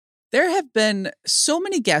There have been so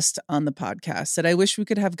many guests on the podcast that I wish we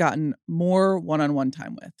could have gotten more one-on-one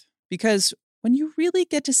time with. Because when you really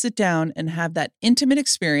get to sit down and have that intimate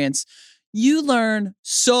experience, you learn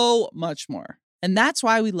so much more. And that's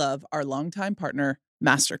why we love our longtime partner,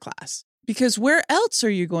 Masterclass. Because where else are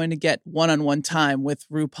you going to get one-on-one time with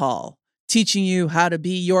RuPaul, teaching you how to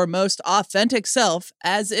be your most authentic self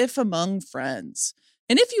as if among friends?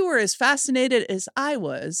 And if you were as fascinated as I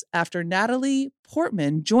was after Natalie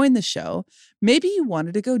Portman joined the show, maybe you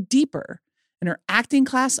wanted to go deeper. And her acting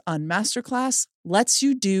class on Masterclass lets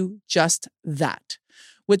you do just that.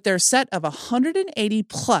 With their set of 180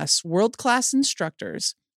 plus world-class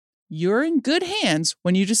instructors, you're in good hands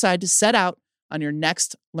when you decide to set out on your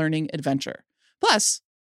next learning adventure. Plus,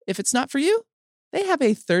 if it's not for you, they have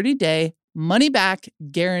a 30-day money-back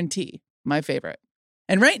guarantee, my favorite.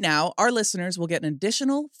 And right now, our listeners will get an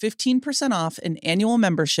additional 15% off an annual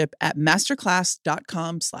membership at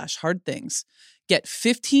masterclass.com/hardthings. Get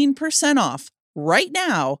 15% off right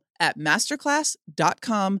now at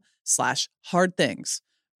masterclass.com/hardthings.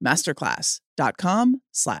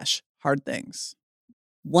 Masterclass.com/hardthings.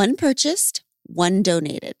 One purchased, one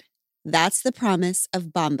donated. That's the promise of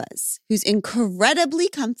Bombas, whose incredibly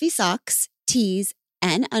comfy socks, tees,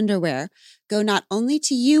 and underwear go not only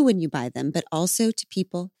to you when you buy them, but also to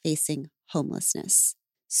people facing homelessness.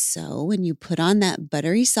 So when you put on that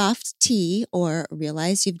buttery soft tee or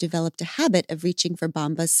realize you've developed a habit of reaching for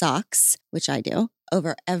Bombas socks, which I do,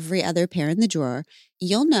 over every other pair in the drawer,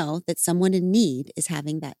 you'll know that someone in need is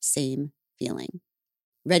having that same feeling.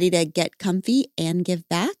 Ready to get comfy and give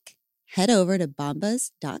back? Head over to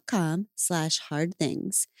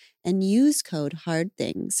bombas.com/hardthings and use code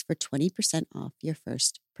HARDTHINGS for 20% off your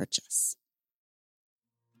first purchase.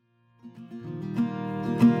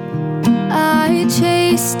 I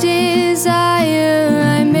chased desire,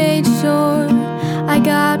 I made sure I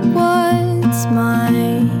got what's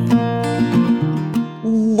mine.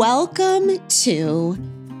 Welcome to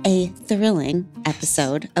a thrilling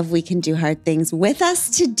episode of We Can Do Hard Things. With us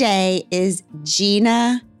today is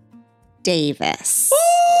Geena Davis,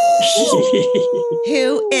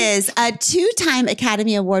 who is a two-time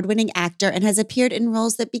Academy Award-winning actor and has appeared in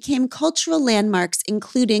roles that became cultural landmarks,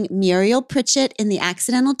 including Muriel Pritchett in The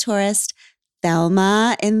Accidental Tourist,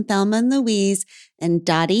 Thelma in Thelma and Louise, and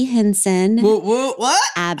Dottie Hinson, What?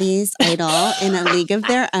 Abby's idol, in A League of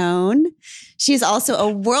Their Own. She's also a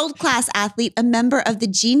world-class athlete, a member of the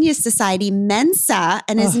Genius Society Mensa,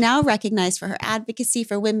 and is now recognized for her advocacy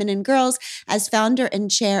for women and girls as founder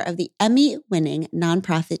and chair of the Emmy-winning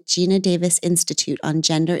nonprofit Geena Davis Institute on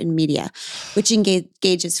Gender in Media, which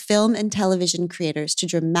engages film and television creators to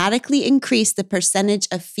dramatically increase the percentage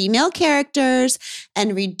of female characters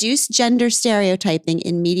and reduce gender stereotyping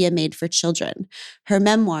in media made for children. Her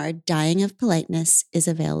memoir, Dying of Politeness, is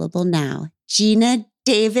available now. Geena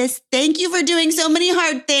Davis, thank you for doing so many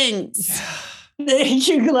hard things. Thank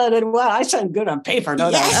you, Glenn. Wow, I sound good on paper,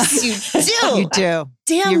 don't I? Yes, you do. You do.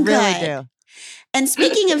 Damn You good. really do. And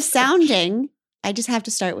speaking of sounding, I just have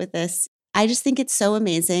to start with this. I just think it's so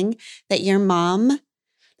amazing that your mom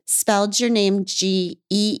spelled your name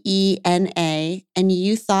Geena, and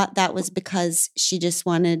you thought that was because she just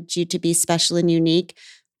wanted you to be special and unique.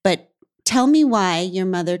 But tell me why your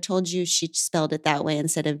mother told you she spelled it that way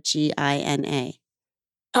instead of Gina.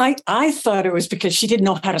 I thought it was because she didn't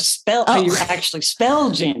know how to spell, how you actually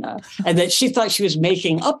spell Geena, and that she thought she was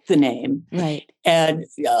making up the name. Right. And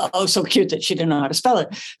so cute that she didn't know how to spell it.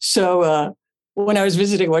 So when I was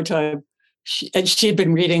visiting one time, she had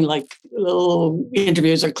been reading like little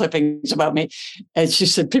interviews or clippings about me. And she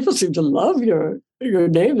said, people seem to love your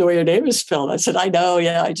name, the way your name is spelled. I said, I know.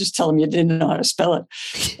 Yeah, I just tell them you didn't know how to spell it.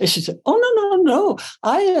 And she said, oh, no.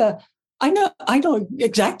 I know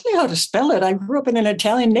exactly how to spell it. I grew up in an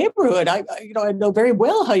Italian neighborhood. I know very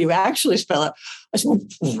well how you actually spell it. I said, well,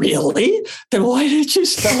 really? Then why did you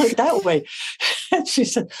spell it that way? And she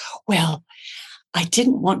said, well, I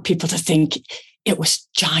didn't want people to think it was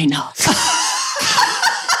Geena.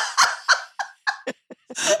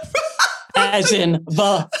 As in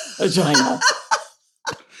the vagina.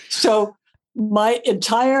 So my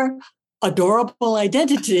entire adorable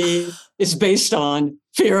identity is based on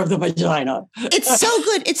fear of the vagina. It's so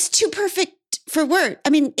good. It's too perfect for word. I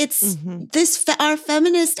mean, it's this, our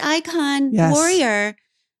feminist icon warrior,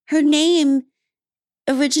 her name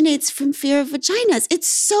originates from fear of vaginas. It's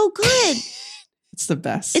so good. It's the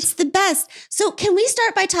best. It's the best. So can we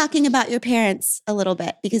start by talking about your parents a little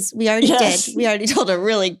bit? Because we already did. We already told a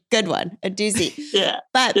really good one, a doozy. Yeah.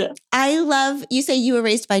 But I love, you say you were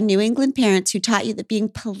raised by New England parents who taught you that being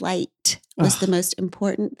polite was the most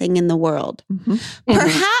important thing in the world.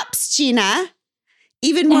 Perhaps, Geena,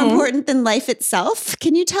 even more important than life itself.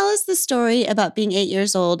 Can you tell us the story about being 8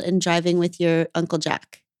 years old and driving with your Uncle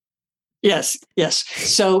Jack? Yes.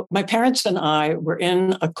 So my parents and I were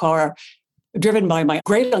in a car driven by my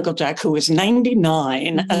great Uncle Jack, who was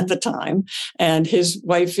 99 at the time. And his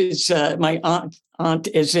wife is, my aunt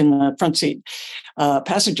is in the front seat,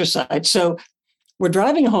 passenger side. So we're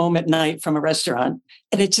driving home at night from a restaurant,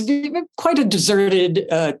 and it's quite a deserted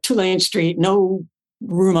 2-lane street, no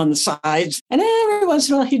room on the sides. And every once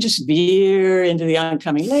in a while, he just veer into the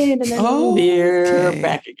oncoming lane and then veer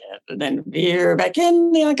back again, and then veer back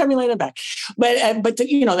in the oncoming lane and back. But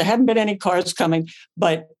there hadn't been any cars coming,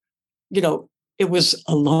 but, it was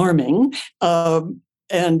alarming. And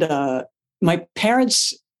my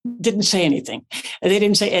parents didn't say anything. They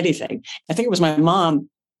didn't say anything. I think it was my mom.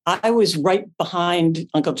 I was right behind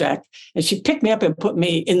Uncle Jack, and she picked me up and put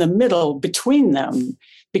me in the middle between them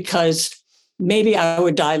because maybe I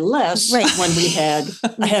would die less when we had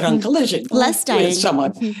a head-on collision. Less dying. With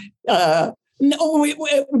someone.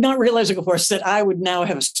 Not realizing, of course, that I would now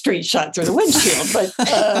have a straight shot through the windshield.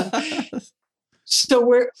 But so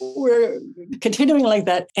we're continuing like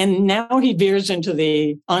that, and now he veers into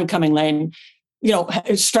the oncoming lane,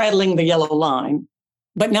 straddling the yellow line.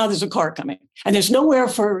 But now there's a car coming, and there's nowhere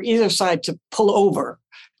for either side to pull over.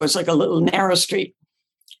 It was like a little narrow street.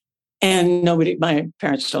 And my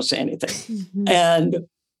parents don't say anything. And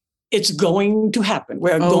it's going to happen.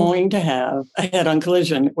 We're going to have a head-on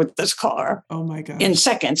collision with this car. Oh my God. In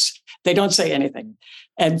seconds. They don't say anything.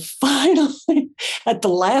 And finally, at the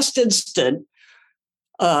last instant,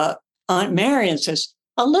 Aunt Marion says,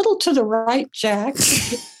 "A little to the right, Jack."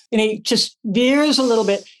 And he just veers a little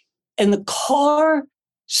bit, and the car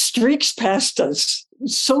streaks past us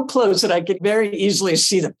so close that I could very easily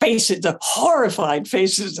see the faces, the horrified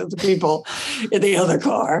faces of the people in the other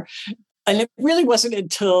car. And it really wasn't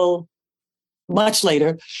until much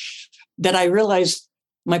later that I realized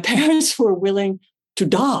my parents were willing to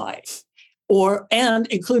die, and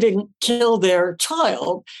including kill their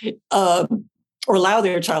child, or allow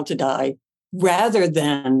their child to die, rather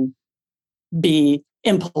than be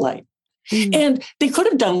impolite. And they could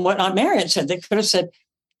have done what Aunt Marion said. They could have said,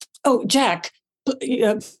 "Oh, Jack,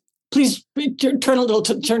 please turn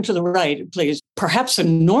to the right, please." Perhaps a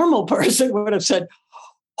normal person would have said,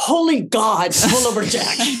 "Holy God, pull over,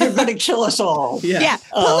 Jack. You're going to kill us all." Yeah.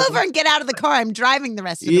 Pull over and get out of the car. I'm driving the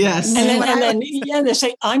rest of the way. Yes. And then they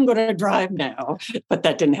say, "I'm going to drive now." But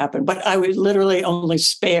that didn't happen. But I was literally only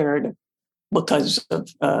spared because of,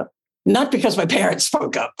 not because my parents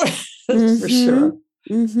spoke up, for sure.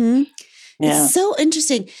 Mm-hmm. Yeah. It's so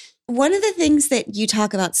interesting. One of the things that you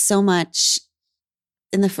talk about so much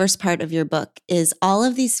in the first part of your book is all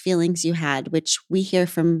of these feelings you had, which we hear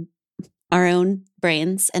from our own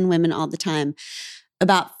brains and women all the time,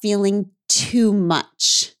 about feeling too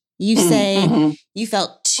much. You say you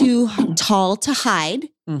felt too tall to hide.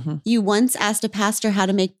 You once asked a pastor how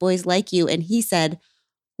to make boys like you, and he said,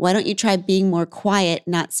 "Why don't you try being more quiet,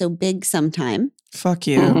 not so big sometime?" Fuck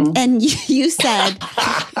you. And you said,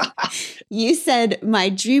 "My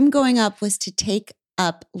dream growing up was to take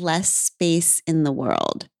up less space in the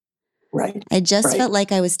world." Right. I just felt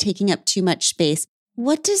like I was taking up too much space.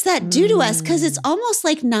 What does that do to us? Because it's almost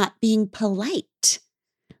like not being polite.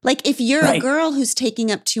 Like if you're a girl who's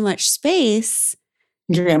taking up too much space,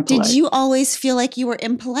 you're impolite. Did you always feel like you were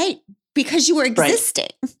impolite because you were existing?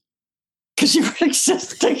 Because you were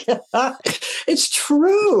existing. It's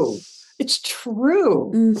true. It's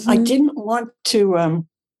true. I didn't want to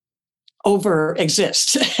over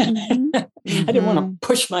exist. I didn't want to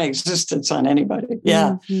push my existence on anybody.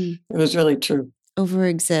 Yeah, it was really true. Over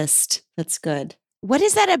exist. That's good. What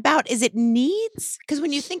is that about? Is it needs? Because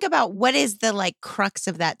when you think about what is the crux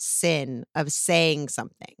of that sin of saying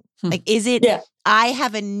something, is it, I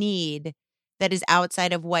have a need that is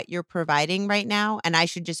outside of what you're providing right now, and I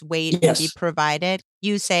should just wait and be provided?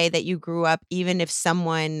 You say that you grew up, even if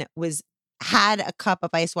someone had a cup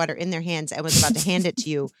of ice water in their hands and was about to hand it to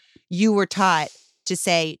you, you were taught to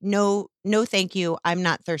say, no, thank you. I'm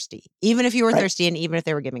not thirsty. Even if you were thirsty and even if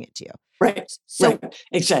they were giving it to you. Right. So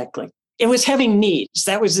exactly. It was having needs.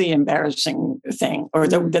 That was the embarrassing thing, or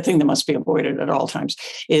the thing that must be avoided at all times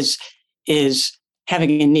is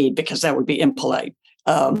having a need, because that would be impolite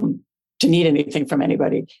to need anything from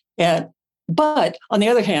anybody. But on the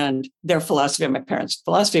other hand, their philosophy, my parents'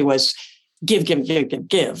 philosophy was give.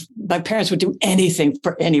 My parents would do anything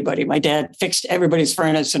for anybody. My dad fixed everybody's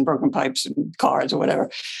furnace and broken pipes and cars or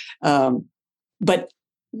whatever, but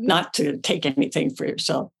not to take anything for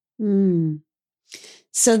yourself.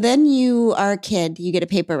 So then you are a kid, you get a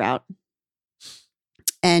paper route,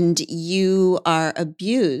 and you are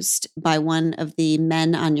abused by one of the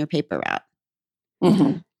men on your paper route.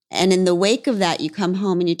 Mm-hmm. And in the wake of that, you come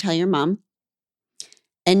home and you tell your mom,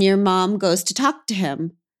 and your mom goes to talk to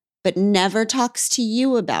him, but never talks to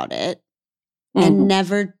you about it and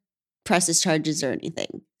never presses charges or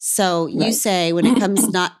anything. So you say when it comes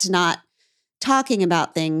not talking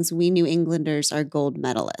about things, we New Englanders are gold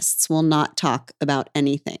medalists. We'll not talk about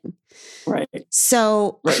anything. Right.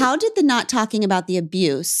 So how did the not talking about the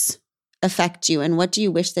abuse affect you? And what do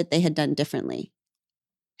you wish that they had done differently?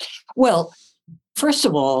 Well, first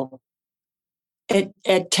of all,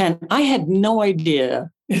 at 10, I had no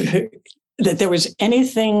idea that there was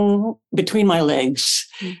anything between my legs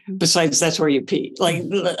besides that's where you pee. Like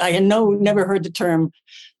I had never heard the term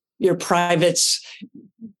your privates,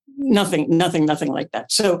 nothing like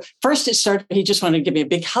that. So first it started, he just wanted to give me a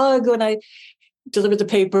big hug when I delivered the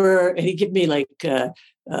paper, and he'd give me like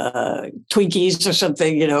Twinkies or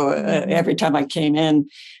something, every time I came in.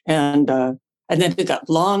 And then we got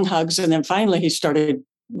long hugs. And then finally he started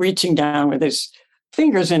reaching down with his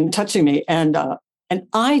fingers and touching me. And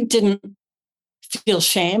I didn't feel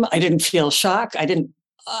shame. I didn't feel shock. I just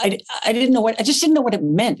didn't know what it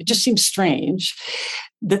meant. It just seemed strange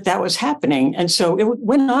that was happening. And so it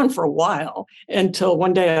went on for a while until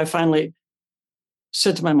one day I finally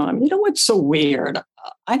said to my mom, you know what's so weird?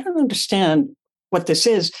 I don't understand what this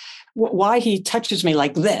is, why he touches me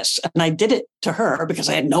like this. And I did it to her because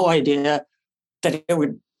I had no idea that it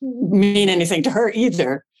would mean anything to her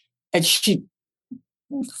either. And she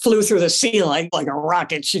flew through the ceiling like a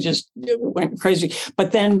rocket. She just went crazy,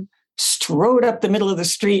 but then strode up the middle of the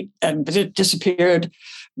street and disappeared,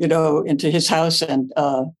 into his house and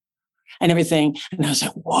everything. And I was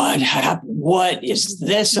like, what happened? What is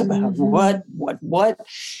this about? What?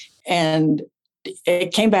 And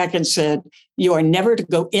it came back and said, you are never to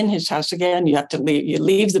go in his house again. You have to leave. You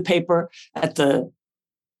leave the paper at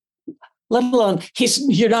let alone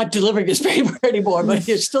you're not delivering his paper anymore, but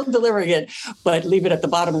you're still delivering it, but leave it at the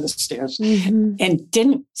bottom of the stairs. And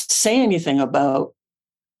didn't say anything about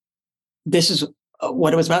this is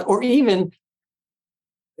what it was about, or even,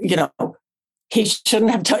 he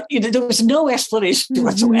shouldn't have done, there was no explanation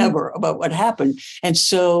whatsoever about what happened. And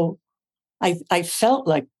so I felt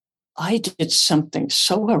like I did something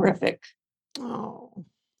so horrific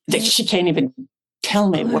that she can't even tell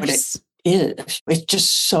me what it is. It's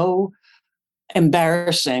just so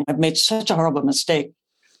embarrassing. I've made such a horrible mistake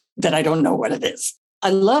that I don't know what it is. I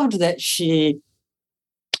loved that she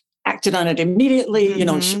acted on it immediately.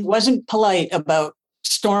 She wasn't polite about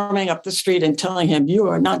storming up the street and telling him, you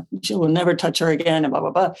will never touch her again, and blah,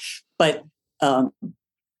 blah, blah. But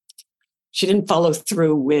she didn't follow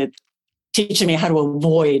through with teaching me how to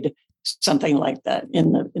avoid something like that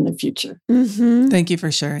in the future. Thank you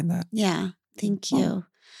for sharing that. Yeah, thank you.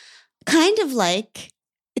 Kind of like,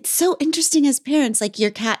 it's so interesting as parents, like your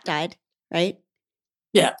cat died, right?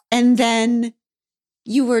 Yeah. And then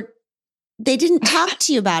they didn't talk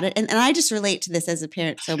to you about it. And I just relate to this as a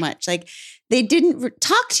parent so much. Like they didn't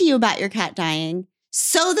talk to you about your cat dying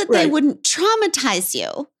so that they wouldn't traumatize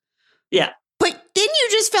you. Yeah. But then you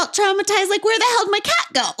just felt traumatized, like, where the hell did my cat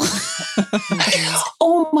go?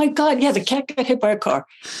 Oh my God. Yeah, the cat got hit by a car.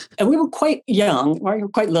 And we were quite young, we were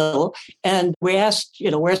quite little. And we asked,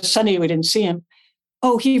 where's Sonny? We didn't see him.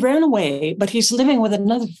 Oh, he ran away, but he's living with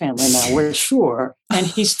another family now, we're sure. And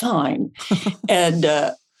he's fine. And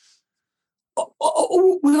we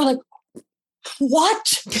were like,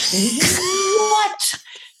 what? What?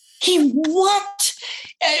 What?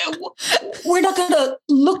 We're not going to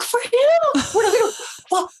look for him? We're not going to,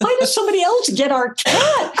 why does somebody else get our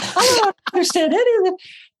cat? I don't understand any of it.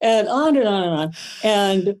 And on and on and on.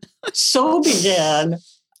 And so began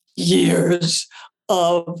years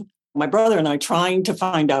of my brother and I trying to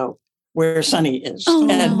find out where Sonny is. Oh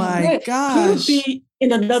and my gosh. He would be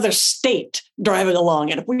in another state driving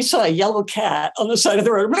along. And if we saw a yellow cat on the side of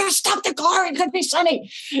the road, we're going to stop the car. It could be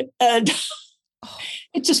Sonny. And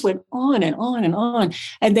it just went on and on and on.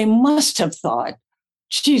 And they must have thought,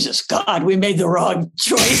 Jesus God, we made the wrong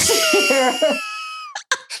choice here.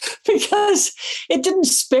 Because it didn't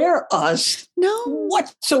spare us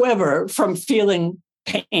whatsoever from feeling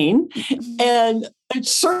pain. And it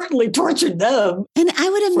certainly tortured them. And I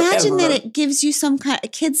would imagine that it gives you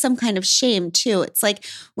kids some kind of shame too. It's like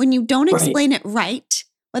when you don't explain it right,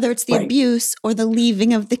 whether it's the abuse or the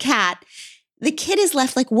leaving of the cat, the kid is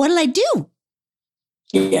left like, what did I do?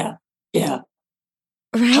 Yeah. Yeah.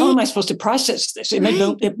 Right? How am I supposed to process this? It made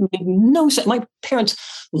no sense. My parents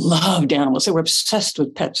loved animals. They were obsessed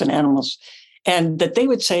with pets and animals. And that they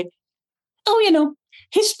would say, oh,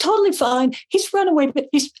 He's totally fine. He's run away, but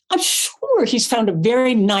I'm sure he's found a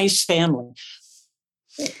very nice family.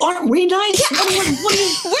 Aren't we nice? Yeah. We're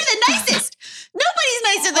the nicest. Nobody's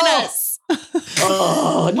nicer than us.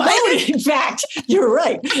 Oh, nobody. In fact, you're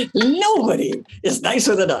right. Nobody is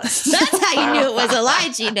nicer than us. That's how you knew it was a lie,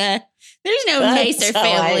 Geena. There's no nicer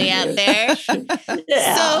family out there.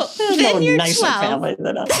 Yeah. So There's then no you're nicer 12. family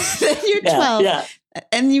than us. Then you're 12. Yeah.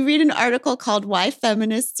 And you read an article called Why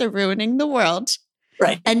Feminists Are Ruining the World.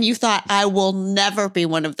 Right. And you thought, I will never be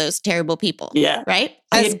one of those terrible people. Yeah. Right?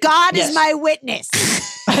 As God is my witness.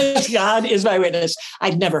 God is my witness.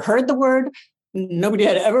 I'd never heard the word. Nobody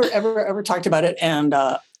had ever talked about it. And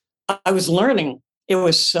I was learning. It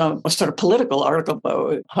was a sort of political article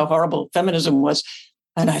about how horrible feminism was.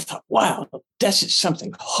 And I thought, wow, this is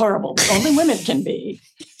something horrible that only women can be.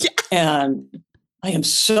 Yeah. And I am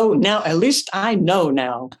so now, at least I know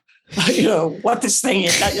now, what this thing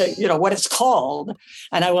is, what it's called.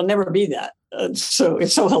 And I will never be that. So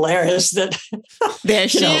it's so hilarious that there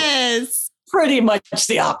she is. Pretty much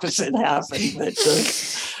the opposite happened. But,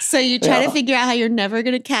 so you try to figure out how you're never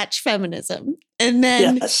going to catch feminism. And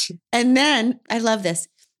then I love this.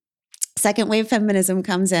 Second wave feminism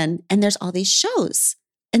comes in and there's all these shows.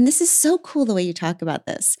 And this is so cool the way you talk about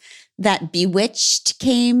this. That Bewitched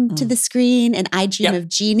came to the screen and I Dream of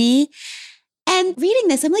Jeannie. And reading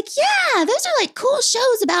this, I'm like, yeah, those are like cool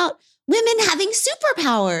shows about women having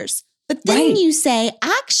superpowers. But then you say,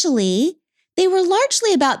 actually, they were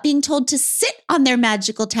largely about being told to sit on their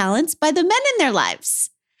magical talents by the men in their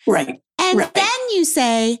lives. Right. And then you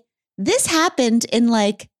say, this happened in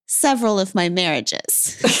like several of my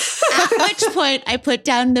marriages. At which point I put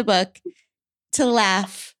down the book to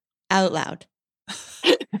laugh out loud.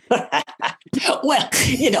 Well,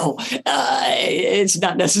 it's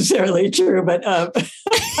not necessarily true, but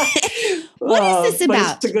what is this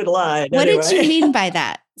about? It's a good line. What anyway. did you mean by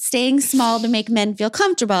that? Staying small to make men feel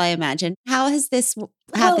comfortable, I imagine. How has this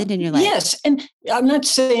happened in your life? Yes. And I'm not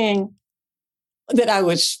saying that I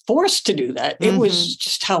was forced to do that. It was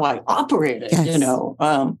just how I operated,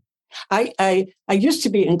 I used to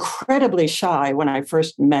be incredibly shy when I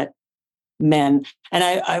first met men. And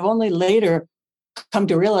I've only later come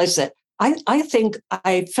to realize that I think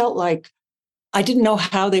I felt like I didn't know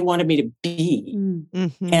how they wanted me to be.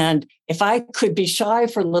 Mm-hmm. And if I could be shy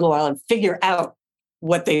for a little while and figure out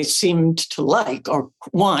what they seemed to like or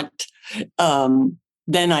want,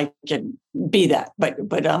 then I can be that.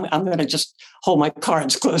 But I'm going to just hold my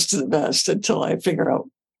cards close to the vest until I figure out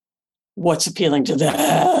what's appealing to them.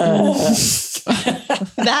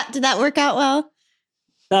 Did that work out well?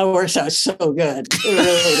 That works out so good. It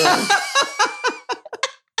really does.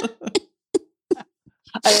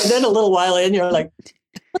 And then a little while in, you're like,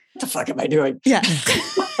 what the fuck am I doing? Yeah.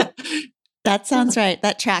 That sounds right.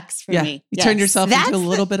 That tracks for me. You turned yourself into a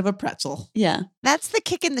little bit of a pretzel. Yeah. That's the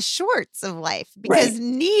kick in the shorts of life because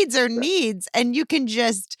needs are needs. And you can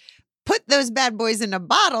just put those bad boys in a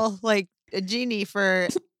bottle like a genie for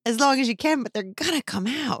as long as you can, but they're going to come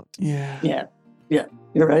out. Yeah. Yeah. Yeah.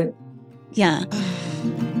 You're right. Yeah.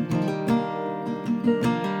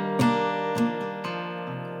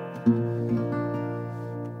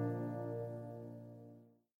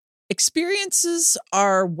 Experiences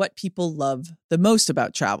are what people love the most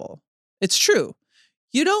about travel. It's true.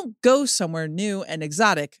 You don't go somewhere new and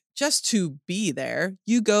exotic just to be there.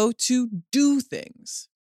 You go to do things,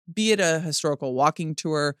 be it a historical walking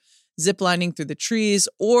tour, ziplining through the trees,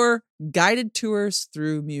 or guided tours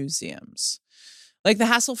through museums. Like the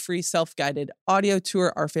hassle-free self-guided audio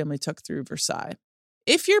tour our family took through Versailles.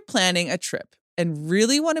 If you're planning a trip and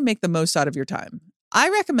really want to make the most out of your time, I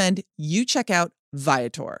recommend you check out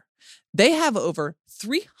Viator. They have over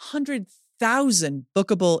 300,000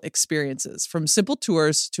 bookable experiences, from simple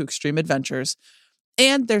tours to extreme adventures,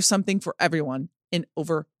 and there's something for everyone in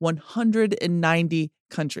over 190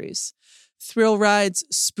 countries. Thrill rides,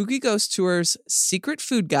 spooky ghost tours, secret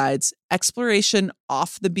food guides, exploration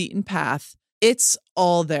off the beaten path, it's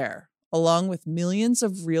all there, along with millions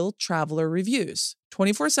of real traveler reviews,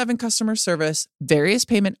 24/7 customer service, various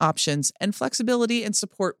payment options, and flexibility and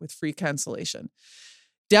support with free cancellation.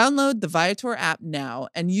 Download the Viator app now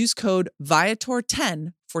and use code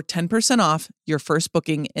Viator10 for 10% off your first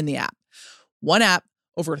booking in the app. One app,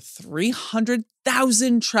 over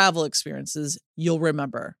 300,000 travel experiences you'll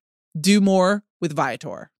remember. Do more with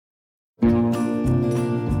Viator.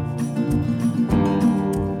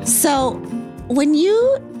 So when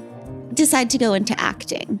you decide to go into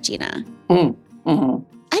acting, Geena, I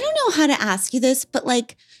don't know how to ask you this, but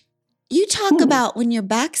like, you talk about when you're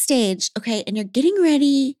backstage, okay, and you're getting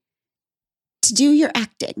ready to do your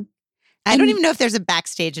acting. I don't even know if there's a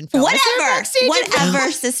backstage in film.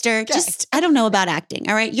 Whatever, sister. Okay. Just, I don't know about acting.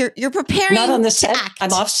 All right. You're preparing. Not on the set. Act.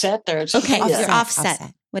 I'm offset there. Okay. You're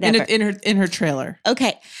offset. Whatever. In her trailer.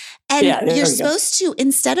 Okay. And you're supposed to,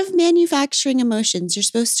 instead of manufacturing emotions, you're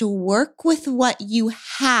supposed to work with what you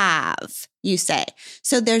have, you say.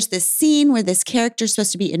 So there's this scene where this character is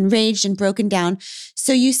supposed to be enraged and broken down.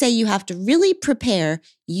 So you say you have to really prepare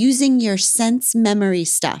using your sense memory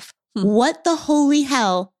stuff. What the holy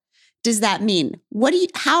hell does that mean? What?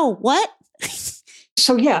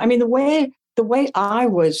 So, I mean, the way I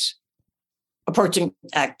was approaching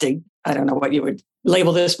acting, I don't know what you would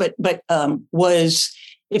label this, but was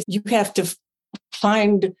if you have to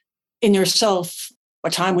find in yourself a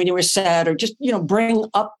time when you were sad or just, bring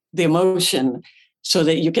up the emotion so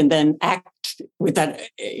that you can then act with that,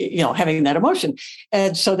 having that emotion.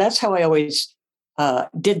 And so that's how I always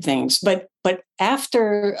did things. But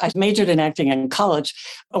after I majored in acting in college,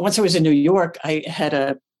 once I was in New York, I had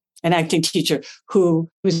an acting teacher who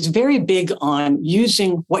was very big on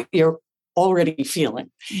using what you're already feeling.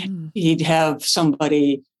 He'd have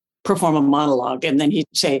somebody perform a monologue, and then he'd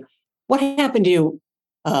say, "What happened to you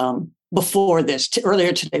before this,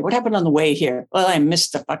 earlier today? What happened on the way here?" "Well, I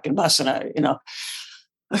missed the fucking bus, and I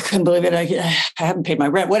couldn't believe it. I haven't paid my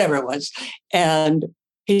rent," whatever it was. And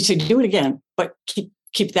he said, "Do it again, but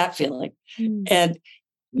keep that feeling." And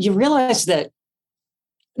you realize that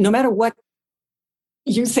no matter what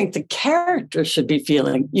you think the character should be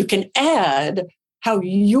feeling, you can add how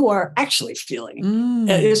you are actually feeling.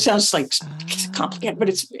 It sounds like it's complicated, but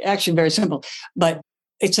it's actually very simple. But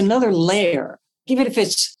it's another layer, even if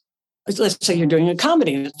it's, let's say you're doing a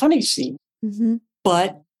comedy, a funny scene,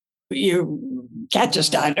 but your cat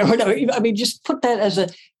just died or whatever. I mean, just put that as a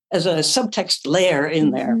subtext layer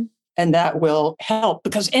in there, and that will help,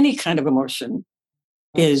 because any kind of emotion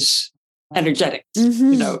is energetic.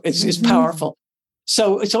 It's powerful.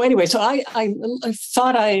 So anyway, I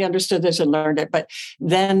thought I understood this and learned it, but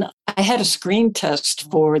then I had a screen test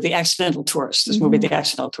for The Accidental Tourist, this movie, The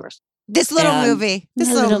Accidental Tourist. This little movie.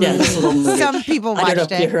 Some people watched it. I don't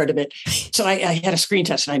know if you heard of it. So I had a screen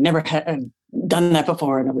test, and I never had done that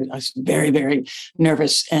before, and I was very, very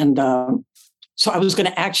nervous. And so I was going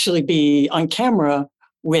to actually be on camera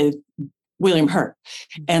with William Hurt.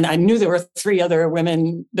 And I knew there were 3 other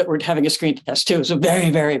women that were having a screen test too. It was very,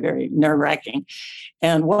 very, very nerve-wracking.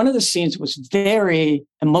 And one of the scenes was very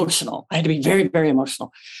emotional. I had to be very, very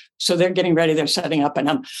emotional. So they're getting ready, they're setting up,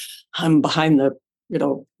 and I'm behind the,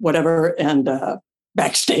 whatever, and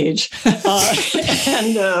backstage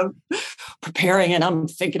and preparing, and I'm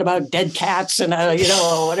thinking about dead cats and,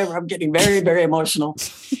 whatever. I'm getting very, very emotional,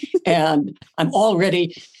 and I'm all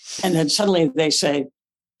ready. And then suddenly they say,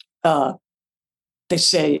 "Geena,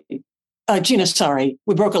 sorry,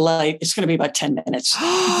 we broke a light. It's going to be about 10 minutes.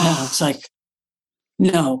 And it's like,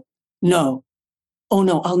 no, oh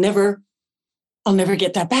no, I'll never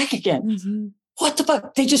get that back again. What the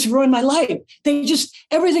fuck? They just ruined my life.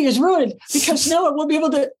 Everything is ruined, because now I won't be able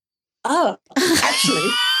to, actually,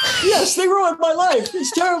 yes, they ruined my life.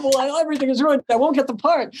 It's terrible. Everything is ruined. I won't get the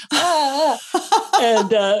part.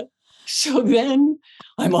 And so then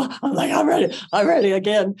I'm like, I'm ready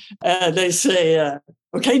again. And they say,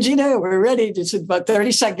 "Okay, Geena, we're ready." It's about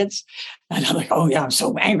 30 seconds. And I'm like, oh yeah, I'm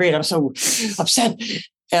so angry and I'm so upset.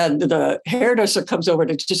 And the hairdresser comes over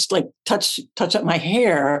to just like touch up my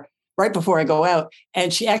hair right before I go out.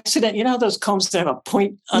 And she accidentally, those combs that have a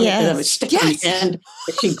point on it, that have a stick on the end.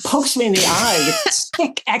 She pokes me in the eye with a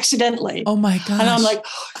stick accidentally. Oh my God. And I'm like,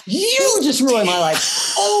 you just ruined my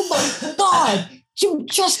life. Oh my God.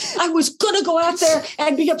 I was going to go out there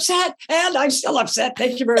and be upset, and I'm still upset.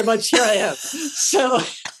 Thank you very much. Here I am. So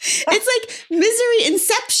it's like misery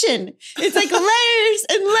inception. It's like layers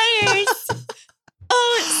and layers.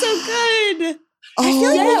 Oh, it's so good. I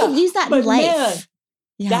feel like we could use that in life.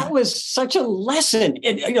 Man, that was such a lesson.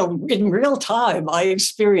 In real time, I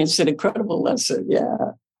experienced an incredible lesson.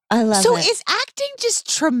 Yeah. I love it. So is acting just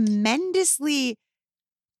tremendously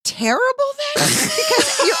terrible then?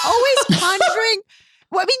 Because you're always conjuring,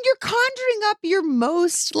 you're conjuring up your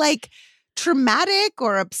most like traumatic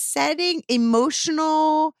or upsetting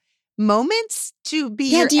emotional moments to be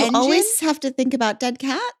your do you engine? always have to think about dead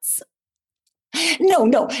cats?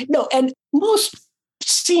 No. And most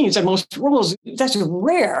scenes and most roles, that's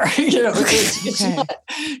rare. It's not,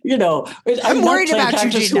 I'm worried about you,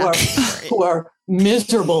 Geena. who are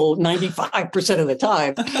miserable 95% of the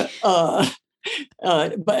time.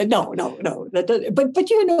 But no. But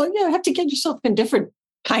you have to get yourself in different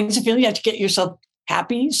kinds of feeling. You have to get yourself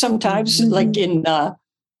happy sometimes. Like in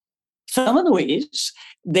Thelma and Louise,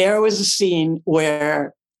 there was a scene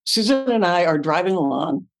where Susan and I are driving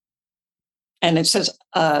along, And it says,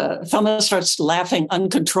 Thelma starts laughing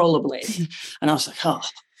uncontrollably. And I was like, oh,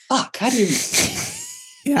 fuck, how do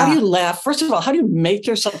you laugh? First of all, how do you make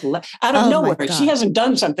yourself laugh out of nowhere? She hasn't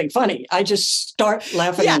done something funny. I just start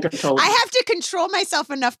laughing uncontrollably. I have to control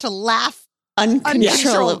myself enough to laugh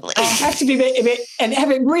uncontrollably. It has to be, and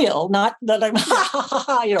have it real, not that I'm,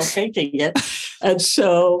 faking it. And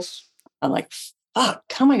so I'm like, fuck,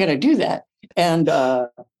 how am I going to do that? And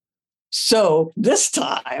so this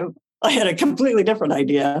time I had a completely different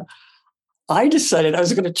idea. I decided I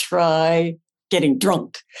was going to try getting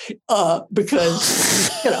drunk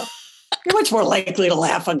because, you're much more likely to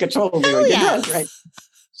laugh uncontrollably when you're drunk, right?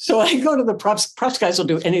 So I go to the props. Props guys will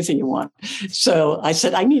do anything you want. So I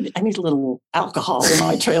said, I need a little alcohol in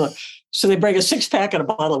my trailer. So they bring a 6-pack and a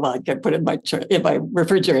bottle of vodka, put it in my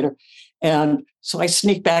refrigerator. And so I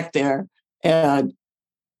sneak back there and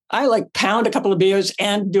I pound a couple of beers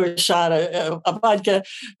and do a shot of vodka.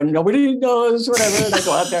 And nobody knows, whatever. And I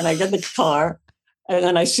go out there and I get in the car. And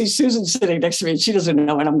then I see Susan sitting next to me and she doesn't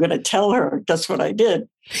know. And I'm going to tell her that's what I did.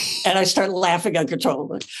 And I start laughing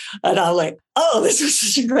uncontrollably. And I'm like, oh, this was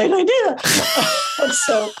such a great idea. And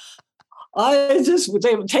so I just was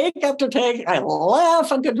able to take after take. I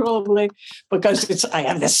laugh uncontrollably because I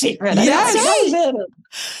have this secret. Yes.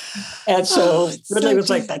 And so Ridley was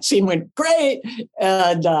like, that scene went great.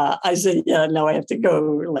 And I said, yeah, no, I have to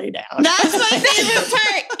go lay down. That's my favorite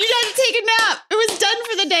part. You got to take a nap. It was done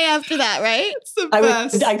for the day after that, right? It's the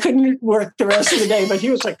best. I couldn't work the rest of the day, but he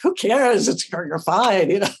was like, who cares? You're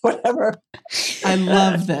fine, whatever. I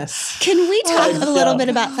love this. Can we talk a little bit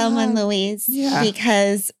about Thelma and Louise? Yeah.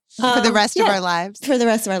 Because for the rest of our lives. For the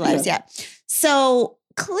rest of our lives, yeah. So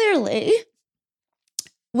clearly,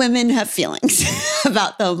 women have feelings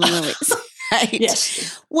about Thelma and Louise, right?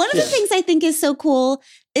 Yes. One of the things I think is so cool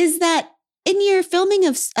is that in your filming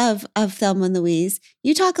of Thelma and Louise,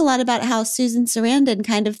 you talk a lot about how Susan Sarandon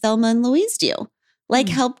kind of Thelma and Louised you,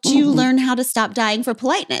 helped you learn how to stop dying for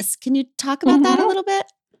politeness. Can you talk about that a little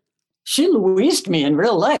bit? She Louised me in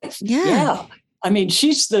real life. Yeah. I mean,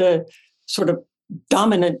 she's the sort of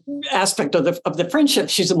dominant aspect of the friendship.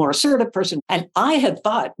 She's a more assertive person. And I had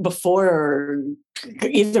thought before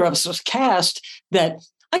either of us was cast that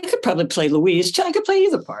I could probably play Louise. I could play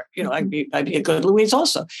either part. I'd be a good Louise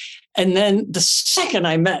also. And then the second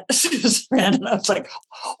I met Susan Sarandon, I was like,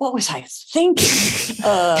 what was I thinking?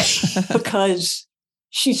 Because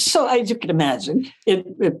she's so, as you can imagine,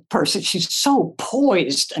 in person, she's so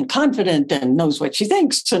poised and confident and knows what she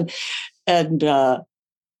thinks. And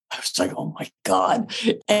I was like, oh my God.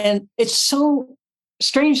 And it's so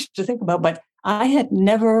strange to think about, but I had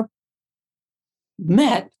never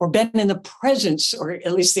met or been in the presence, or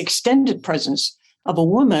at least the extended presence, of a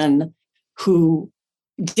woman who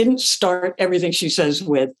didn't start everything she says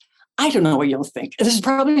with, I don't know what you'll think. This is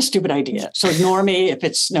probably a stupid idea, so ignore me if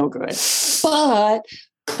it's no good. But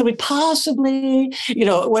could we possibly,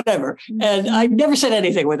 whatever. And I never said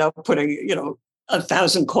anything without putting,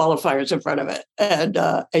 1,000 qualifiers in front of it.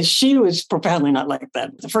 And she was profoundly not like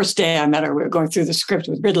that. The first day I met her, we were going through the script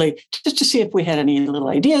with Ridley just to see if we had any little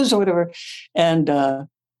ideas or whatever. And on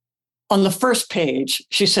the first page,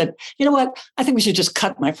 she said, you know what? I think we should just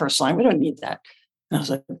cut my first line. We don't need that. And I was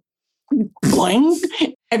like, boing.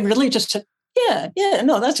 And Ridley just said, yeah,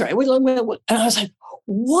 no, that's right. And I was like,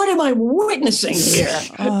 what am I witnessing here?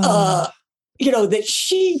 That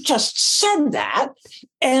she just said that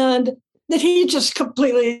and that he just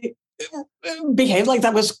completely behaved like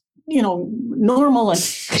that was, normal. And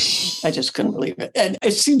I just couldn't believe it. And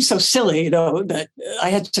it seemed so silly, that I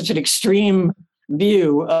had such an extreme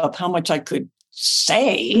view of how much I could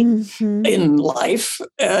say in life,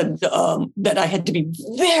 and that I had to be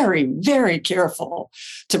very, very careful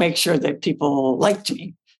to make sure that people liked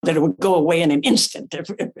me, that it would go away in an instant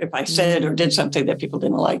if I said or did something that people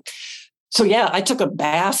didn't like. So, yeah, I took a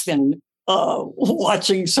bath in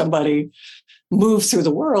watching somebody move through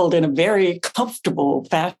the world in a very comfortable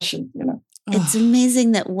fashion, It's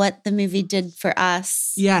amazing that what the movie did for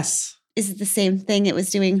us is the same thing it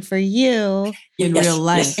was doing for you in real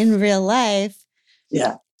life. In real life.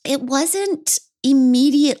 Yeah. It wasn't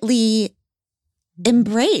immediately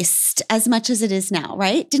embraced as much as it is now,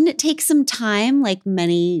 right? Didn't it take some time, like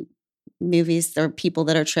many movies or people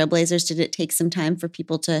that are trailblazers, did it take some time for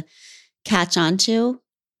people to catch on to?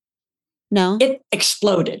 No? It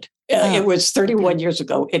exploded. It was 31 years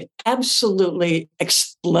ago. It absolutely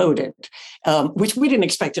exploded, which we didn't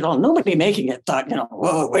expect at all. Nobody making it thought,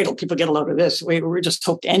 whoa, wait till people get a load of this. We just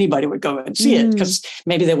hoped anybody would go and see it because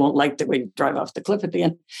maybe they won't like that we drive off the cliff at the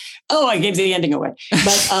end. Oh, I gave the ending away.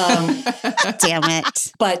 But damn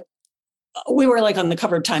it. But we were on the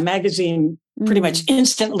cover of Time magazine pretty much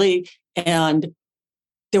instantly. And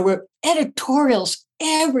there were editorials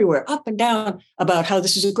everywhere, up and down, about how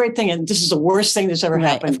this is a great thing and this is the worst thing that's ever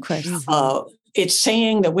happened. Of course. It's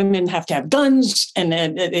saying that women have to have guns and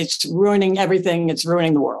it's ruining everything. It's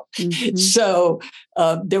ruining the world. Mm-hmm. So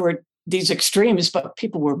there were these extremes, but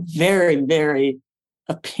people were very, very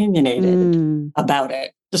opinionated about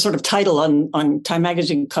it. The sort of title on Time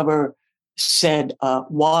magazine cover said,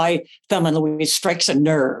 "Why Thelma and Louise strikes a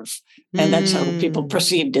nerve," and that's how people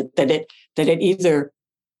perceived it. That it either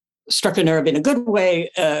struck a nerve in a good way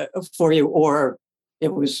for you, or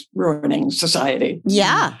it was ruining society.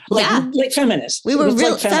 Yeah. Like feminists. We were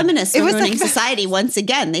real feminists. It was ruining society once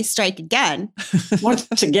again. They strike again.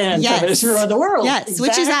 Once again, feminists ruin the world. Yes, exactly.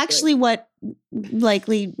 Which is actually what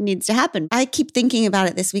likely needs to happen. I keep thinking about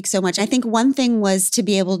it this week so much. I think one thing was to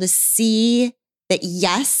be able to see that,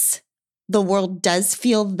 yes, the world does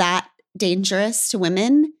feel that dangerous to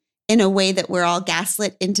women in a way that we're all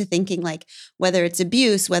gaslit into thinking, like, whether it's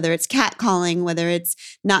abuse, whether it's catcalling, whether it's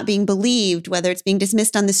not being believed, whether it's being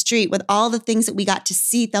dismissed on the street, with all the things that we got to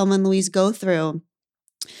see Thelma and Louise go through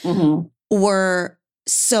were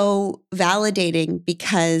so validating,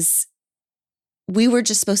 because we were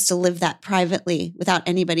just supposed to live that privately without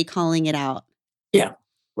anybody calling it out. Yeah,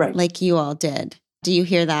 right. Like you all did. Do you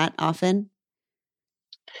hear that often?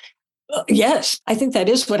 Yes, I think that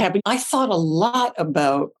is what happened. I thought a lot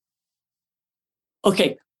about,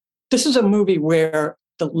 okay, this is a movie where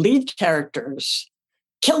the lead characters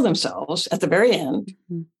kill themselves at the very end,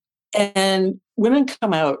 and women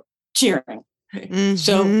come out cheering.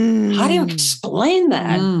 So how do you explain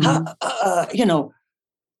that? How,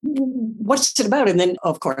 what's it about? And then,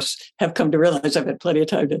 of course, have come to realize, I've had plenty of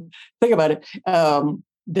time to think about it,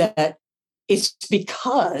 that it's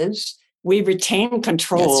because we retain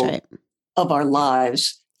control of our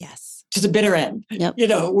lives to the bitter end. Yep.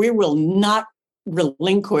 We will not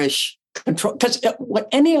relinquish control, because what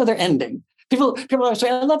any other ending, people are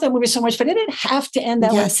saying, I love that movie so much, but it didn't have to end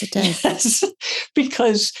that way. Yes, it does. Yes,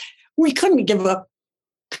 because we couldn't give up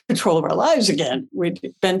control of our lives again. We'd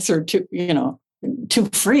been through too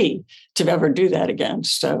free to ever do that again.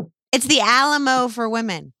 So it's the Alamo for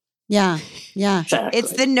women. Yeah. Exactly.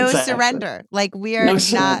 It's the no surrender. Like, we are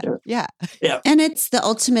not. Yeah. And it's the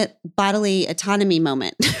ultimate bodily autonomy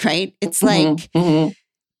moment, right? It's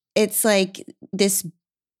it's like this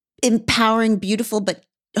empowering, beautiful, but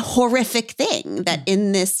horrific thing that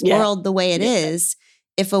in this world, the way it is,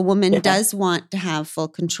 if a woman does want to have full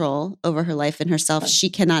control over her life and herself, she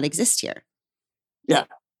cannot exist here. Yeah.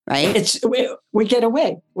 Right? We get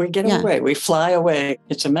away. We get away. We fly away.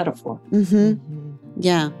 It's a metaphor.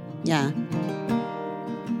 Yeah.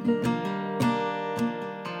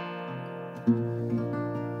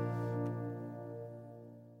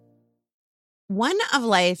 One of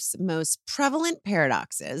life's most prevalent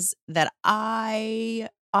paradoxes that I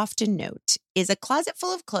often note is a closet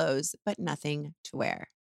full of clothes, but nothing to wear.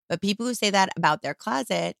 But people who say that about their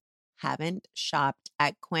closet haven't shopped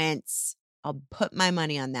at Quince. I'll put my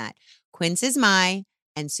money on that. Quince is my,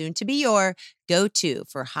 and soon to be your, go-to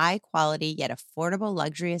for high-quality yet affordable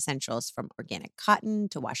luxury essentials, from organic cotton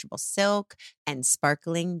to washable silk and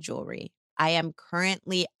sparkling jewelry. I am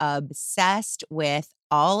currently obsessed with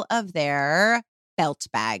all of their belt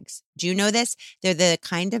bags. Do you know this? They're the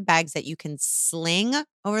kind of bags that you can sling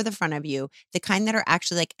over the front of you, the kind that are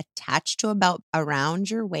actually like attached to a belt around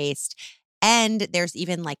your waist. And there's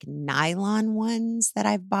even like nylon ones that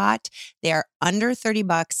I've bought. They are under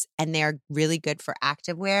 $30 and they're really good for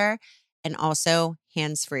activewear and also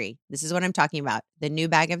hands-free. This is what I'm talking about. The new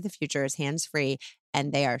bag of the future is hands-free,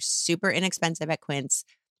 and they are super inexpensive at Quince.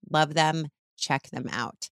 Love them. Check them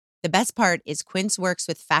out. The best part is Quince works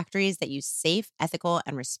with factories that use safe, ethical,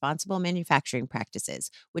 and responsible manufacturing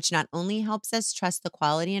practices, which not only helps us trust the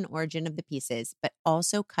quality and origin of the pieces, but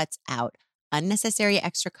also cuts out unnecessary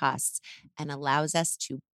extra costs and allows us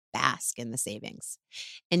to bask in the savings.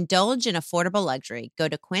 Indulge in affordable luxury. Go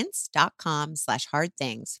to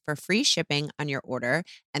quince.com/hardthings for free shipping on your order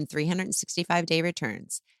and 365-day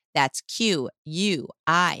returns. That's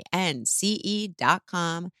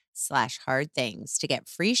QUINCE.com/hardthings to get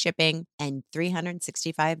free shipping and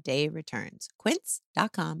 365-day returns.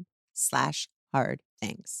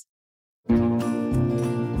 Quince.com/hardthings.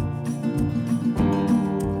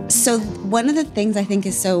 So one of the things I think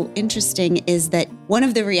is so interesting is that one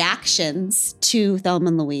of the reactions to Thelma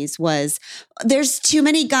and Louise was, there's too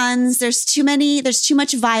many guns, there's too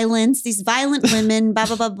much violence, these violent women, blah,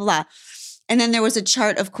 blah, blah, blah. And then there was a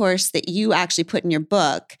chart, of course, that you actually put in your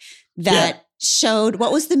book that showed,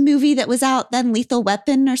 what was the movie that was out then? Lethal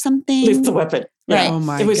Weapon or something? Lethal Weapon. Right. Oh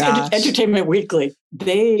my It was gosh. Entertainment Weekly.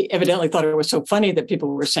 They evidently thought it was so funny that people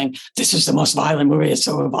were saying, this is the most violent movie. It's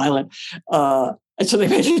so violent. And so they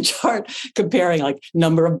made a chart comparing like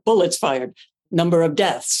number of bullets fired, number of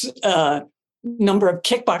deaths, number of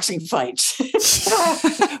kickboxing fights,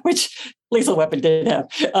 which Lethal Weapon did have,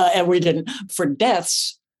 and we didn't. For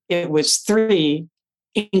deaths, it was 3,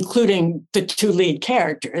 including the 2 lead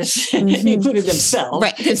characters, including themselves.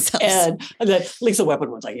 Right, themselves. And the Lethal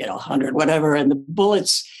Weapon was like, 100, whatever. And the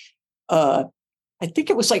bullets, I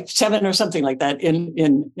think it was like 7 or something like that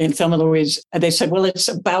in Thelma and Louise. And they said, well, it's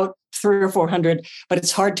about 300 or 400, but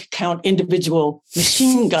it's hard to count individual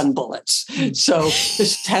machine gun bullets. So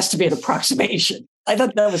this has to be an approximation. I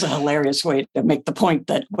thought that was a hilarious way to make the point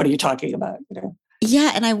that, what are you talking about?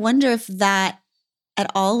 Yeah. And I wonder if that at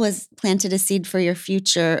all was planted a seed for your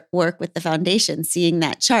future work with the foundation, seeing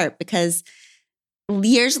that chart, because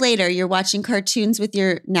years later, you're watching cartoons with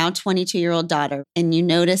your now 22-year-old daughter and you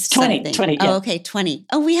noticed 20. Oh, Yeah. okay, 20.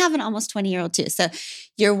 Oh, we have an almost 20-year-old too. So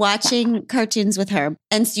you're watching cartoons with her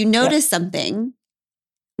and so you notice something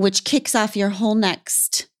which kicks off your whole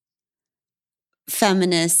next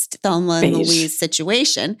feminist Thelma and Louise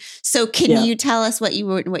situation. So can you tell us what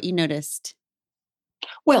you noticed?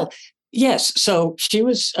 Well, yes. So she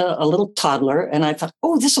was a little toddler and I thought,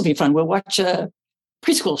 oh, this will be fun. We'll watch a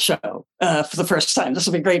preschool show for the first time. This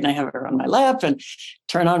will be great. And I have her on my lap and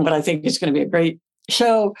turn on what I think is going to be a great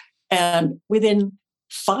show. And within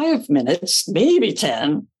 5 minutes, maybe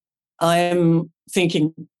 10, I'm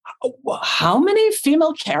thinking, how many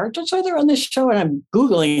female characters are there on this show? And I'm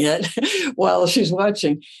Googling it while she's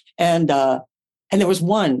watching. And there was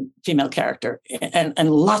one female character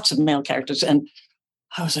and lots of male characters. And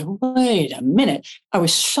I was like, wait a minute. I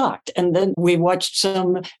was shocked. And then we watched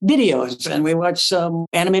some videos and we watched some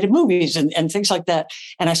animated movies and things like that.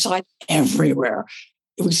 And I saw it everywhere.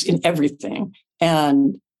 It was in everything.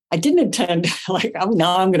 And I didn't intend like,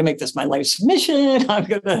 now I'm going to make this my life's mission. I'm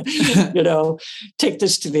going to, take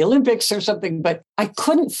this to the Olympics or something. But I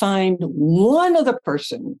couldn't find one other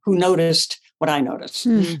person who noticed what I noticed.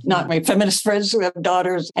 Not my feminist friends who have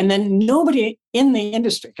daughters. And then nobody in the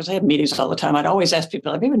industry, because I have meetings all the time. I'd always ask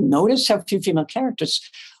people, have you even noticed how few female characters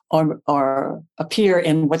are appear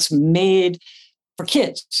in what's made for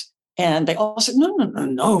kids? And they all said,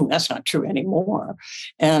 no, that's not true anymore.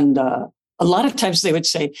 And a lot of times they would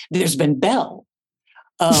say, there's been Belle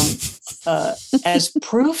as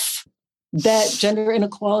proof that gender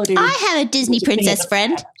inequality. I have a Disney princess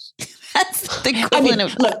friend. That's the equivalent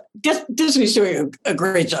of. Look, Disney's doing a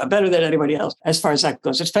great job, better than anybody else as far as that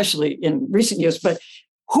goes, especially in recent years. But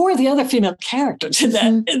who are the other female characters in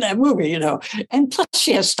that movie? And plus,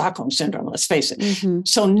 she has Stockholm syndrome. Let's face it.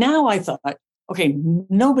 So now I thought, okay,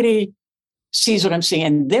 nobody sees what I'm seeing,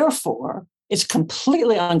 and therefore it's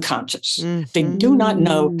completely unconscious. They do not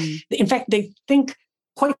know. In fact, they think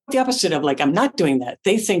quite the opposite of like, I'm not doing that.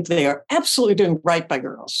 They think they are absolutely doing right by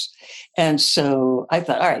girls. And so I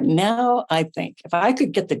thought, all right, now I think if I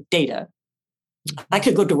could get the data, I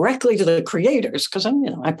could go directly to the creators because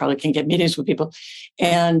I probably can get meetings with people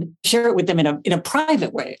and share it with them in a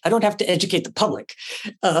private way. I don't have to educate the public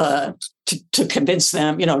to convince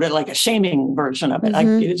them, to like a shaming version of it.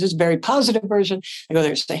 It's just a very positive version. I go there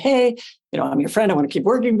and say, hey, I'm your friend. I want to keep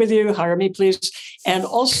working with you. Hire me, please. And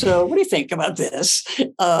also, what do you think about this?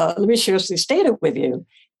 Let me share this data with you.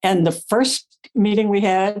 And the first meeting we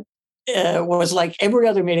had was like every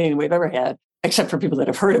other meeting we've ever had, except for people that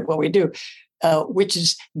have heard of what we do. Which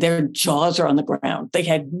is their jaws are on the ground. They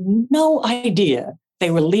had no idea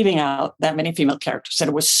they were leaving out that many female characters, that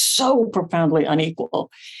it was so profoundly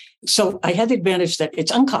unequal. So I had the advantage that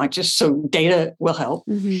it's unconscious, so data will help.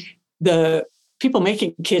 The people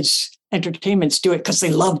making kids' entertainments do it because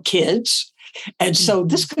they love kids. And so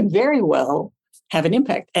this could very well have an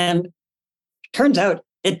impact. And turns out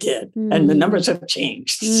it did. And the numbers have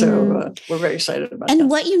changed. So we're very excited about that. And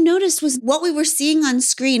what you noticed was what we were seeing on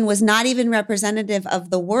screen was not even representative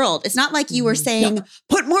of the world. It's not like you were saying,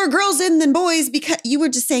 put more girls in than boys, because you were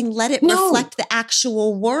just saying, let it reflect the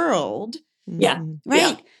actual world. Yeah. Right.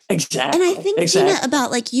 Yeah, exactly. And I think, Geena,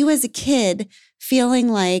 about like you as a kid feeling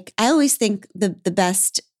like, I always think the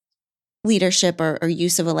best leadership or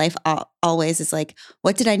use of a life always is like,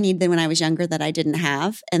 what did I need then when I was younger that I didn't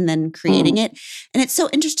have? And then creating it. And it's so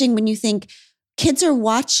interesting when you think kids are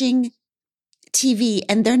watching TV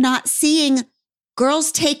and they're not seeing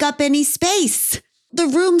girls take up any space. The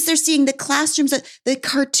rooms they're seeing, the classrooms, the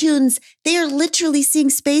cartoons, they are literally seeing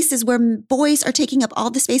spaces where boys are taking up all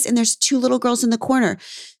the space and there's 2 little girls in the corner.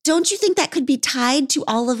 Don't you think that could be tied to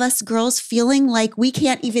all of us girls feeling like we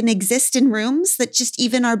can't even exist in rooms, that just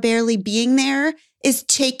even our barely being there is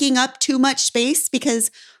taking up too much space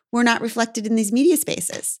because we're not reflected in these media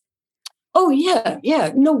spaces. Oh, yeah.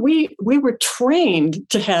 Yeah. No, we were trained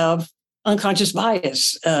to have unconscious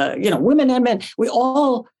bias. Women and men, we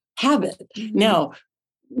all have it. Mm-hmm. Now,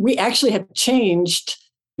 we actually have changed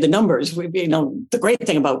the numbers. The great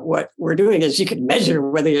thing about what we're doing is you can measure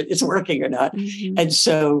whether it's working or not. Mm-hmm. And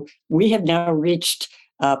so we have now reached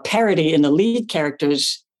parity in the lead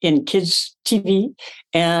characters in kids' TV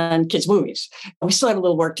and kids' movies. We still have a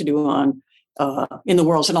little work to do on in the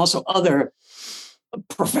worlds and also other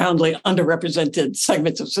profoundly underrepresented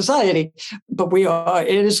segments of society, but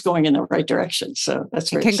it is going in the right direction. So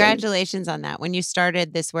that's very congratulations on that. When you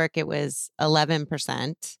started this work, it was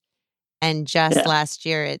 11%. And just last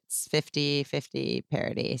year, it's 50-50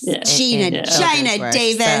 parody. Yeah. Geena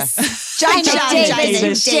Davis.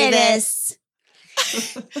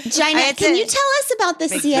 Geena, can you tell us about the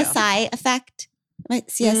CSI effect?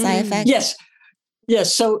 CSI effect? Yes.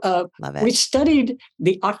 Yes. So we studied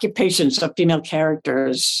the occupations of female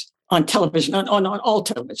characters on television, on all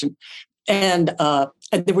television. And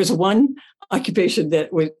there was one occupation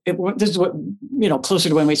that this is what, closer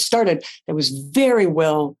to when we started, that was very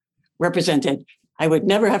well represented. I would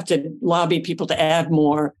never have to lobby people to add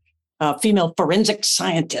more female forensic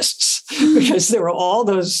scientists because there were all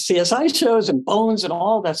those CSI shows and Bones and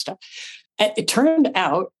all that stuff. And it turned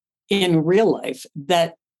out in real life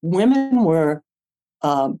that women were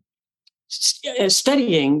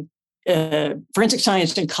studying forensic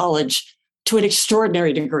science in college to an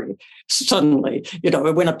extraordinary degree. Suddenly,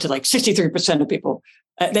 it went up to like 63% of people.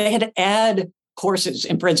 They had to add courses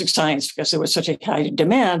in forensic science because there was such a high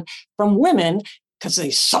demand from women because they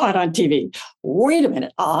saw it on TV. Wait a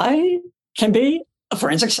minute, I can be a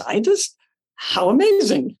forensic scientist? How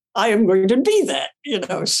amazing. I am going to be that,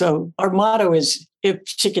 So our motto is, if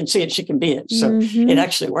she can see it, she can be it. So it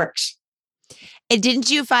actually works. And didn't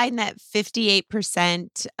you find that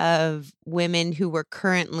 58% of women who were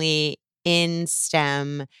currently in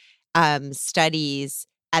STEM studies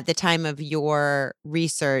at the time of your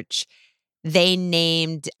research, they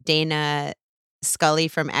named Dana Scully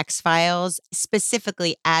from X-Files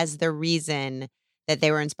specifically as the reason that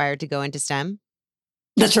they were inspired to go into STEM?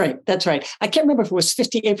 That's right. I can't remember if it was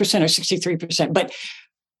 58% or 63%, but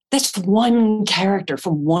that's one character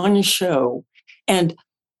from one show. And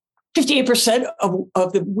 58%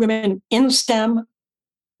 of the women in STEM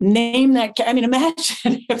name that. I mean,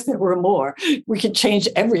 imagine if there were more. We could change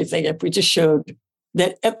everything if we just showed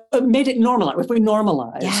that, made it normalized. If we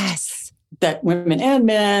normalized that women and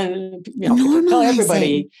men,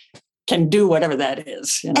 everybody can do whatever that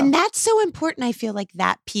is. And that's so important, I feel like,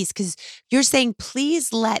 that piece, because you're saying,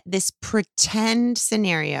 please let this pretend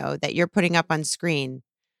scenario that you're putting up on screen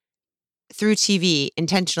through TV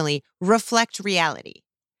intentionally reflect reality.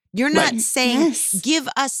 You're not saying, give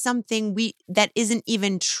us something that isn't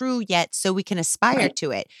even true yet so we can aspire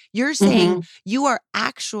to it. You're saying you are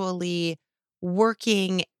actually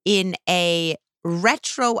working in a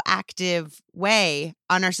retroactive way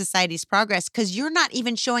on our society's progress because you're not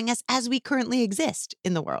even showing us as we currently exist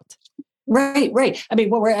in the world. Right. I mean,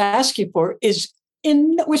 what we're asking for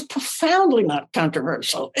was profoundly not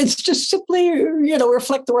controversial. It's just simply,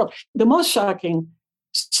 reflect the world. The most shocking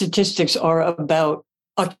statistics are about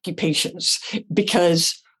occupations,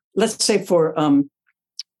 because let's say for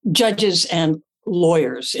judges and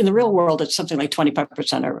lawyers, in the real world, it's something like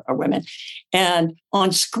 25% are women. And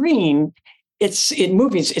on screen, in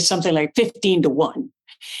movies, it's something like 15-1.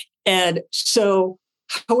 And so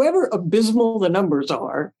however abysmal the numbers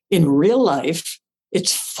are in real life,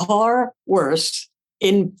 it's far worse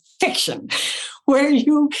in fiction, where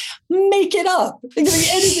you make it up. It can be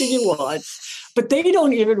anything you want, but they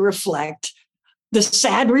don't even reflect the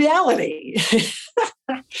sad reality.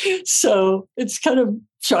 So it's kind of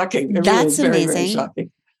shocking. That's really amazing. Very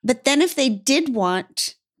shocking. But then if they did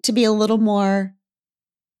want to be a little more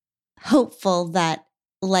hopeful that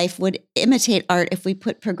life would imitate art if we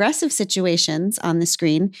put progressive situations on the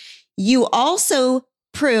screen, you also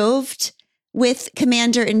proved with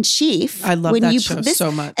Commander-in-Chief. I love that show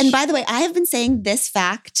so much. And by the way, I have been saying this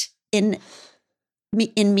fact in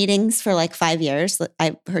meetings for like 5 years.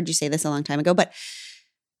 I heard you say this a long time ago, but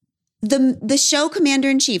the show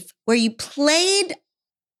Commander-in-Chief, where you played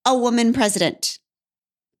a woman president,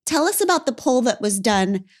 tell us about the poll that was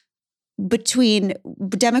done between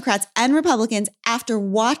Democrats and Republicans after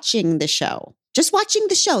watching the show. Just watching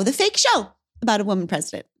the show, the fake show about a woman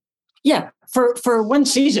president. Yeah, for one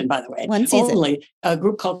season, by the way. One season. Only a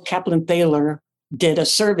group called Kaplan-Thaler did a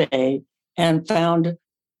survey and found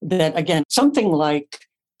that, again, something like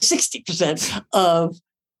 60% of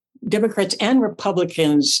Democrats and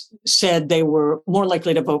Republicans said they were more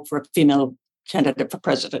likely to vote for a female candidate for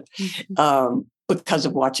president because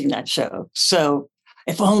of watching that show. So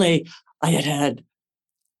if only I had had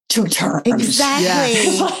 2 terms.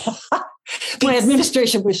 Exactly. My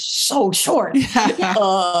administration was so short. Dang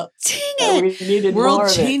it. We needed World more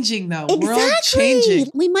changing, though. Exactly. World changing.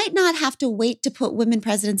 We might not have to wait to put women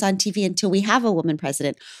presidents on TV until we have a woman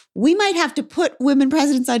president. We might have to put women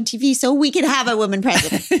presidents on TV so we can have a woman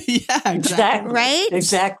president. Yeah, exactly. Right?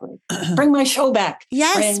 Exactly. Bring my show back.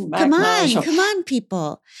 Yes. Bring back Come my on. show. Come on,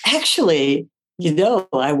 people. Actually,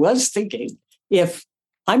 I was thinking if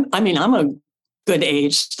I'm a good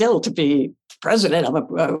age still to be president. I'm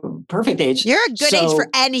a perfect age. You're a good age for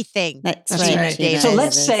anything. That's right. Geena. So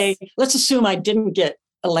let's assume I didn't get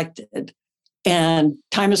elected and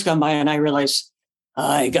time has gone by and I realize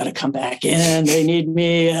I got to come back in. They need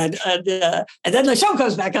me. And then the show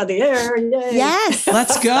goes back on the air. Yay. Yes.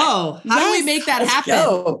 Let's go. How do we make that happen?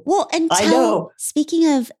 Go. Well, and I know.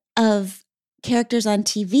 speaking of characters on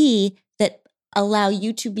TV that allow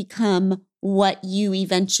you to become what you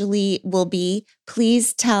eventually will be,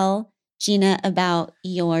 please tell Geena about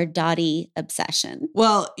your Dottie obsession.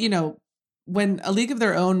 Well, when A League of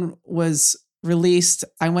Their Own was released,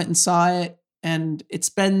 I went and saw it, and it's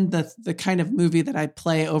been the kind of movie that I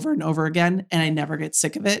play over and over again, and I never get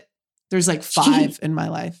sick of it. There's like 5 in my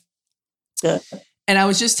life. Yeah. And I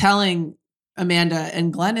was just telling Amanda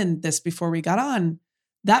and Glennon this before we got on.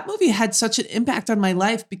 That movie had such an impact on my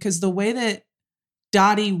life because the way that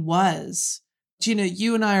Dottie was, Geena,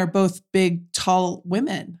 you and I are both big, tall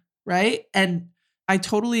women. Right. And I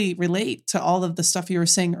totally relate to all of the stuff you were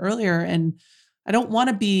saying earlier. And I don't want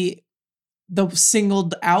to be the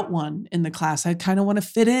singled out one in the class. I kind of want to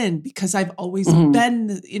fit in because I've always been,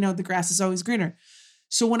 the grass is always greener.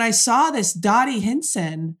 So when I saw this Dottie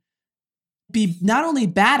Hinson be not only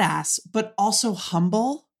badass, but also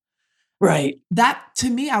humble. Right. That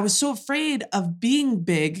to me, I was so afraid of being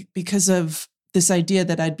big because of this idea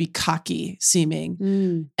that I'd be cocky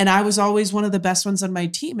seeming. And I was always one of the best ones on my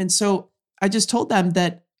team. And so I just told them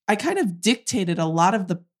that I kind of dictated a lot of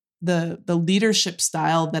the leadership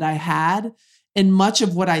style that I had and much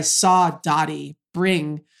of what I saw Dottie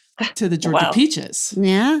bring to the Georgia Peaches.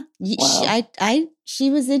 Yeah. Wow. She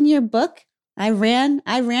was in your book. I ran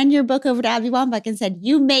your book over to Abby Wambach and said,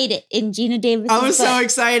 you made it in Geena Davis' I was book. so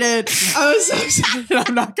excited.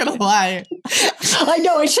 I'm not going to lie. I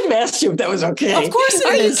know. I should have asked you if that was okay. Of course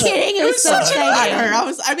it is. Are you kidding? It was so such an exciting.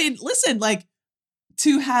 honor. Listen, like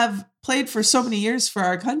to have played for so many years for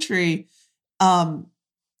our country, having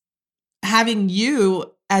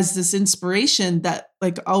you as this inspiration that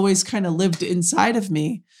like always kind of lived inside of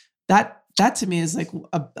me, that to me is like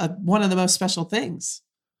one of the most special things.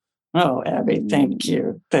 Oh, Abby, thank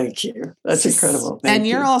you. Thank you. That's incredible. And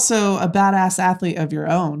you're also a badass athlete of your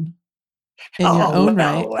own. In your own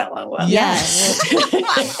right. Well. Yes.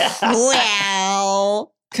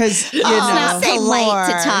 Wow. Because, not so light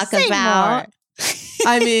to talk about.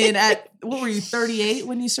 I mean, what were you, 38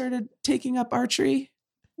 when you started taking up archery?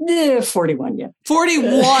 Yeah, 41, yeah.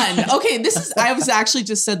 41. Okay, I was actually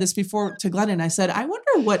just said this before to Glennon. I said, I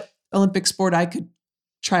wonder what Olympic sport I could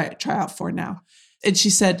try out for now. And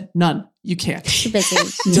she said, none. You can't. Too busy.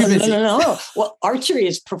 Too busy. No. Well, archery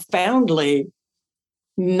is profoundly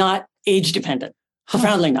not age dependent.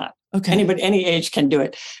 Profoundly not. Okay. Any age can do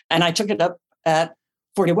it. And I took it up at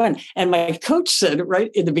 41. And my coach said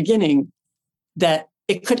right in the beginning that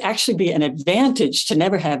it could actually be an advantage to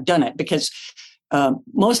never have done it because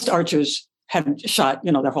most archers have shot,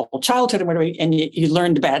 their whole childhood and whatever, and you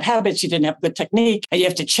learned bad habits, you didn't have good technique, and you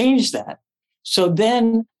have to change that. So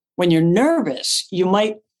then when you're nervous, you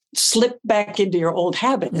might slip back into your old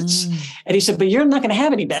habits. And he said, but you're not going to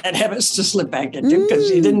have any bad habits to slip back into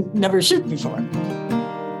because you didn't never shoot before.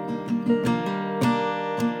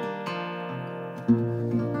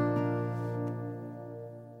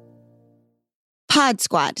 Pod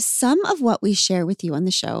Squad. Some of what we share with you on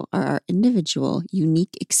the show are our individual,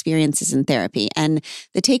 unique experiences in therapy and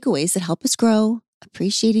the takeaways that help us grow,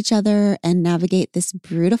 appreciate each other, and navigate this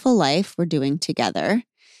beautiful life we're doing together.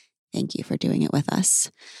 Thank you for doing it with us.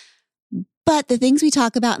 But the things we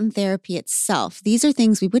talk about in therapy itself, these are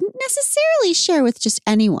things we wouldn't necessarily share with just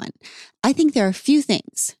anyone. I think there are few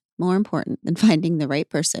things more important than finding the right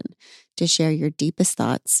person to share your deepest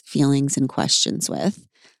thoughts, feelings, and questions with,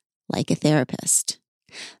 like a therapist.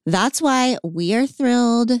 That's why we are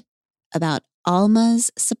thrilled about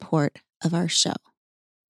Alma's support of our show.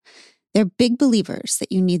 They're big believers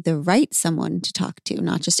that you need the right someone to talk to,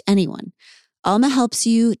 not just anyone. Alma helps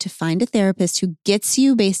you to find a therapist who gets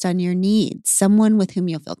you based on your needs, someone with whom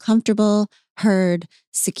you'll feel comfortable, heard,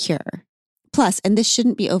 secure. Plus, and this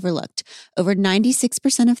shouldn't be overlooked, over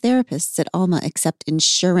 96% of therapists at Alma accept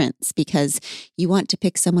insurance because you want to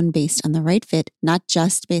pick someone based on the right fit, not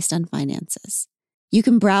just based on finances. You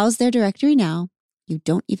can browse their directory now. You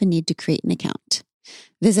don't even need to create an account.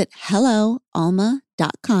 Visit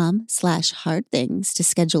helloalma.com/hardthings to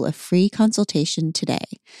schedule a free consultation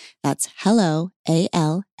today. That's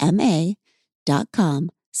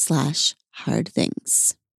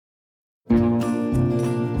helloalma.com/hardthings.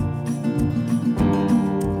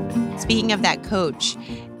 Speaking of that coach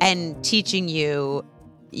and teaching you,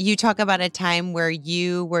 you talk about a time where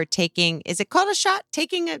you were taking, is it called a shot?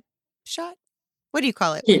 Taking a shot? What do you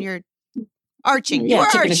call it when you're arching? Yeah, you were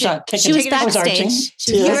taking arching. a shot. She was backstage.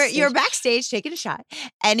 You were backstage taking a shot,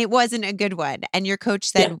 and it wasn't a good one. And your coach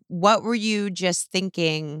said, what were you just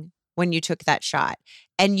thinking when you took that shot?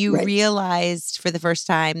 And you realized for the first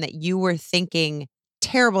time that you were thinking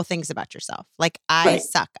terrible things about yourself. Like, I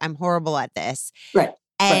suck. I'm horrible at this. Right.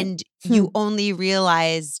 And you only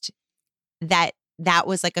realized that that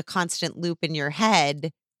was like a constant loop in your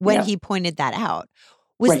head when he pointed that out.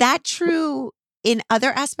 Was that true in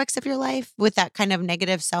other aspects of your life with that kind of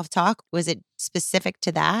negative self-talk? Was it specific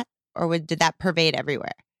to that, or did that pervade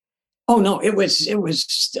everywhere? Oh no, it was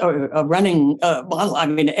a running. Well, I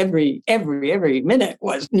mean, every minute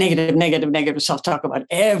was negative self-talk about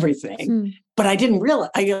everything. But I didn't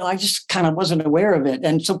realize. I just kind of wasn't aware of it.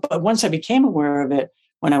 And so, but once I became aware of it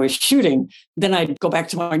when I was shooting, then I'd go back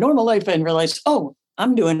to my normal life and realize, oh,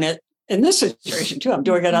 I'm doing it in this situation too. I'm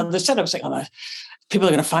doing it on the set. I'm saying, people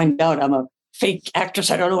are going to find out I'm a fake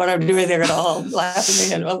actress. I don't know what I'm doing. They're going to all laugh at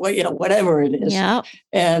me and whatever it is. Yeah.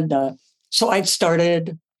 And so I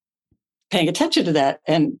started paying attention to that.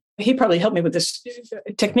 And he probably helped me with this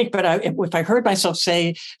technique. But if I heard myself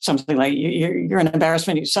say something like, you're an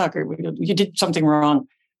embarrassment, you suck, or you did something wrong,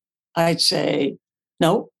 I'd say,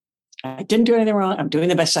 no, I didn't do anything wrong. I'm doing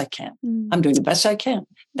the best I can. I'm doing the best I can.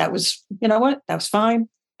 That was, that was fine.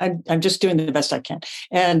 I'm just doing the best I can.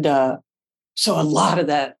 And so a lot of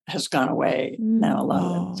that has gone away now. A lot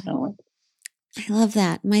of that has gone away. I love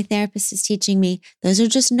that. My therapist is teaching me those are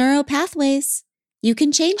just neural pathways. You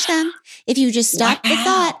can change them. If you just stop the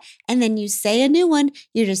thought and then you say a new one,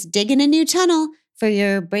 you're just digging a new tunnel for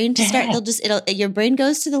your brain to start. Your brain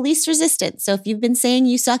goes to the least resistance. So if you've been saying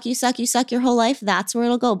you suck your whole life, that's where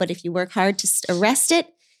it'll go. But if you work hard to arrest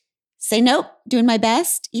it, say, nope, doing my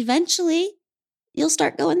best, eventually you'll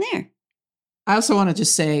start going there. I also want to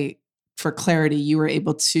just say, for clarity, you were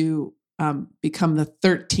able to become the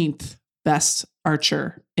 13th best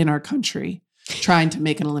archer in our country, trying to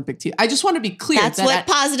make an Olympic team. I just want to be clear. That's what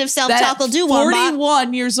positive self-talk will do.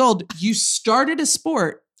 41 years old, you started a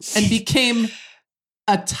sport and became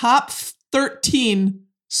a top 13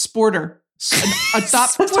 sporter, a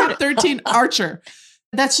top 13 archer.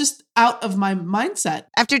 That's just out of my mindset.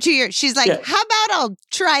 After 2 years, she's like, how about I'll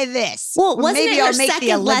try this? Well, wasn't maybe it her I'll make the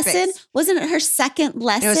second Olympics. lesson? Wasn't it her second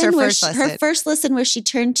lesson? It was her first lesson. Her first lesson where she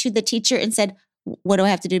turned to the teacher and said, what do I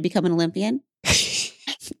have to do to become an Olympian?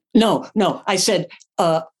 No. I said,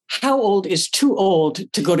 how old is too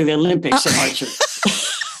old to go to the Olympics in archery?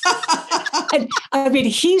 I mean,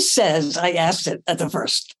 he says I asked it at the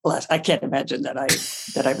first lesson. I can't imagine that I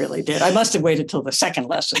really did. I must have waited till the second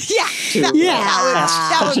lesson. That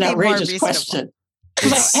would such an be more outrageous question.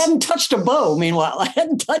 Because I hadn't touched a bow. Meanwhile, I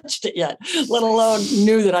hadn't touched it yet, let alone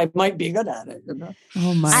knew that I might be good at it.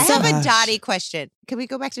 Oh my! I have a Dottie question. Can we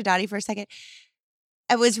go back to Dottie for a second?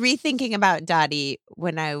 I was rethinking about Dottie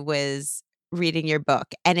when I was reading your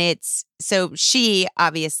book. And so she,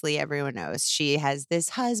 obviously, everyone knows, she has this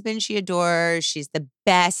husband she adores. She's the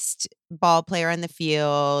best ball player on the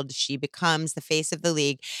field. She becomes the face of the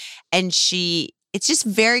league. And it's just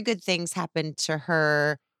very good things happen to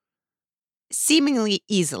her seemingly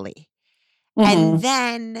easily. And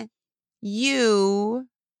then you,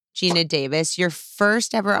 Geena Davis, your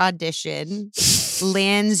first ever audition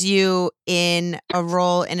lands you in a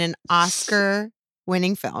role in an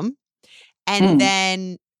Oscar-winning film. And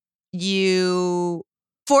then you,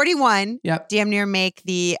 41, damn near make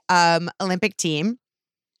the Olympic team.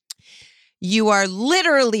 You are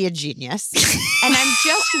literally a genius. And I'm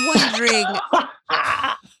just wondering,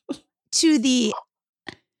 to the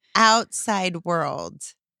outside world,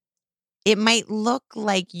 it might look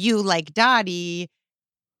like you, like Dottie,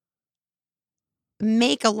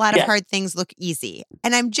 make a lot of hard things look easy.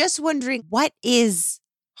 And I'm just wondering, what is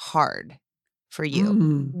hard for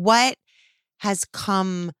you? What has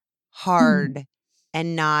come hard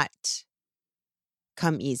and not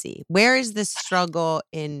come easy? Where is the struggle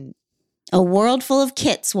in a world full of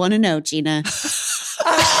kits? Want to know, Geena?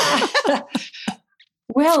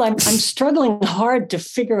 Well, I'm struggling hard to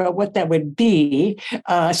figure out what that would be.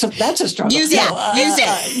 So that's a struggle. Use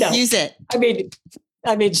it. Use it.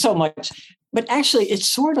 I mean, so much. But actually, it's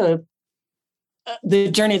sort of the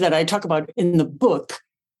journey that I talk about in the book,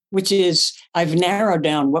 which is I've narrowed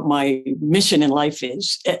down what my mission in life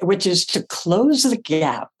is, which is to close the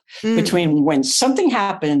gap between when something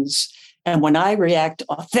happens and when I react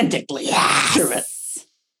authentically to it.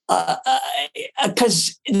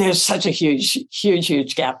 Because there's such a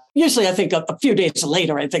huge gap. Usually I think a few days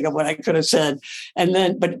later, I think of what I could have said. And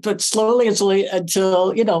then, but slowly and slowly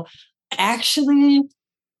until, actually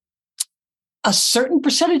a certain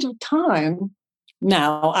percentage of time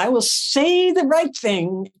now, I will say the right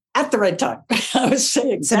thing at the right time. I would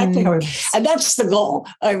say exactly how, and that's the goal.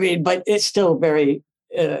 I mean, but it's still very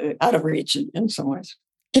out of reach in some ways.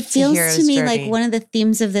 It feels to me like one of the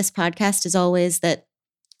themes of this podcast is always that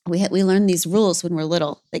we learn these rules when we're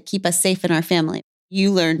little that keep us safe in our family.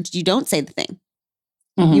 You learned you don't say the thing.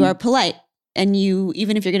 Mm-hmm. You are polite. And you,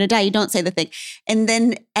 even if you're going to die, you don't say the thing. And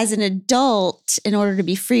then as an adult, in order to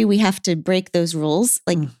be free, we have to break those rules,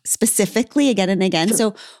 like specifically again and again. Sure.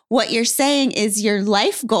 So what you're saying is your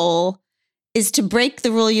life goal is to break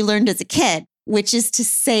the rule you learned as a kid, which is to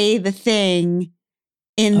say the thing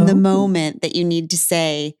in the moment that you need to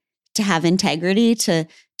say to have integrity, to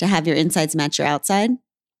have your insides match your outside.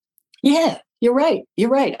 Yeah, you're right. You're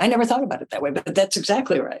right. I never thought about it that way, but that's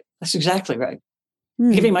exactly right. That's exactly right.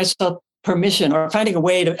 Giving myself permission or finding a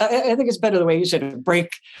way to, I think it's better the way you said, to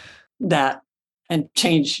break that and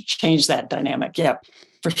change that dynamic. Yeah,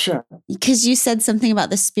 for sure. Because you said something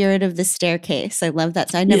about the spirit of the staircase. I love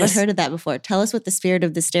that. So I never heard of that before. Tell us what the spirit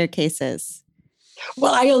of the staircase is.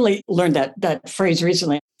 Well, I only learned that phrase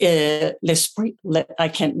recently. L'esprit, I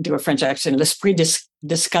can't do a French accent. L'esprit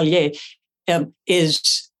d'escalier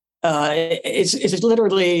is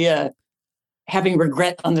literally having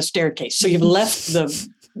regret on the staircase. So you've left the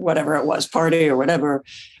whatever it was, party or whatever,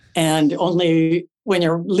 and only when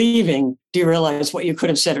you're leaving do you realize what you could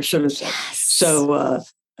have said or should have said. Yes. So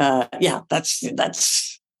that's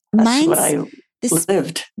what I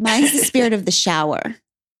lived. Mine's the spirit of the shower.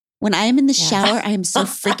 When I am in the shower, I am so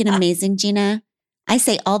freaking amazing, Geena. I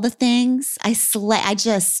say all the things. I slay.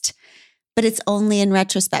 But it's only in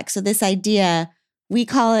retrospect. So this idea, we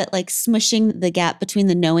call it like smushing the gap between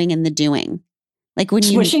the knowing and the doing. Like when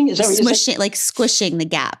smushing? Is that what you're saying? Like squishing the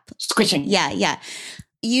gap. Squishing. Yeah.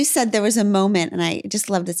 You said there was a moment, and I just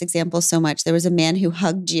love this example so much. There was a man who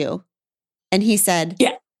hugged you, and he said,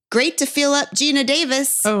 great to feel up Geena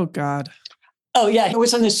Davis. Oh, God. Oh, yeah. It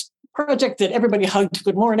was on this project that everybody hugged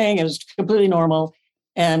good morning. It was completely normal.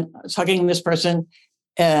 And I was hugging this person.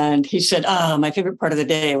 And he said, my favorite part of the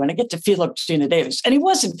day when I get to feel up Geena Davis. And he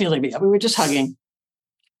wasn't feeling me. We were just hugging.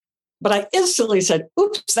 But I instantly said,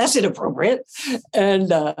 oops, that's inappropriate.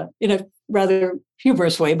 And in a rather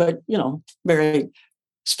humorous way, but, very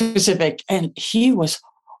specific. And he was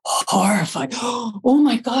horrified. Oh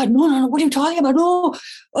my God, no, what are you talking about? No,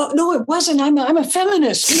 it wasn't. I'm a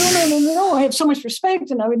feminist. No. I have so much respect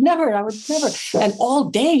and I would never. And all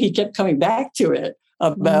day he kept coming back to it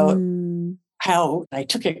about how I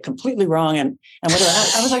took it completely wrong. And whatever.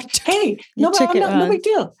 I was like, hey, no big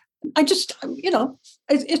deal. I just,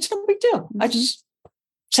 it's no big deal. I just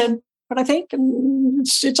said what I think and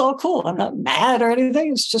it's all cool. I'm not mad or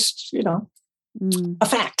anything. It's just, a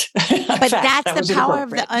fact. But that's the power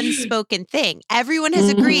of the unspoken thing. Everyone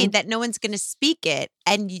has agreed that no one's going to speak it.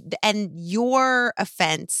 And your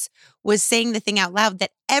offense was saying the thing out loud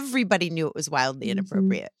that everybody knew it was wildly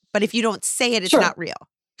inappropriate. But if you don't say it, it's not real.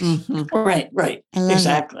 Mm-hmm. Right.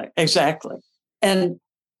 Exactly. And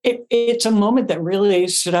it's a moment that really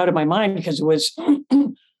stood out in my mind because it was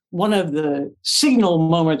one of the signal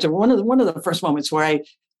moments, or one of the first moments where I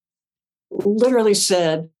literally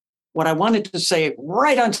said what I wanted to say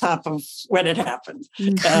right on top of when it happened.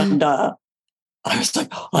 Mm-hmm. And I was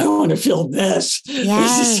like, I want to feel this.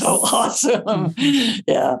 Yes. This is so awesome.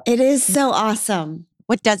 Yeah. It is so awesome.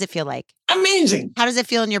 What does it feel like? Amazing. How does it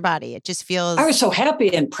feel in your body? It just feels... I was so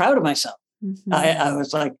happy and proud of myself. Mm-hmm. I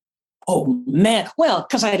was like, oh man, well,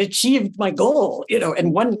 because I had achieved my goal,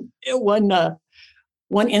 and one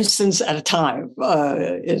instance at a time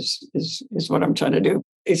is what I'm trying to do.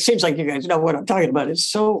 It seems like you guys know what I'm talking about. It's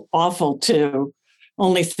so awful to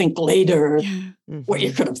only think later what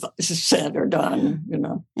you could have said or done,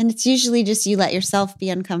 And it's usually just you let yourself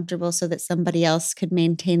be uncomfortable so that somebody else could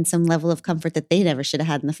maintain some level of comfort that they never should have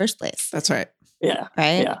had in the first place. That's right. Yeah.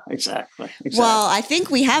 Right? Yeah, exactly. Well, I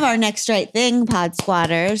think we have our next right thing, Pod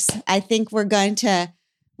Squatters. I think we're going to,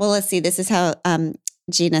 let's see. This is how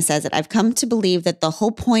Geena says it. I've come to believe that the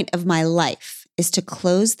whole point of my life is to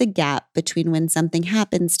close the gap between when something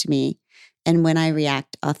happens to me and when I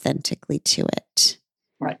react authentically to it.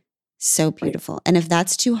 Right. So beautiful. Right. And if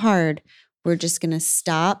that's too hard, we're just going to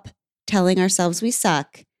stop telling ourselves we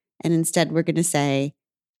suck. And instead we're going to say,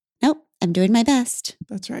 nope, I'm doing my best.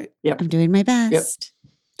 That's right. Yep. I'm doing my best. Yep.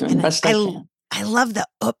 Doing the best I can. I love the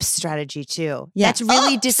oops strategy too. Yeah. That's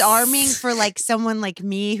really disarming for like someone like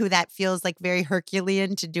me who that feels like very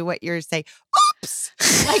Herculean to do what you're saying. Oops.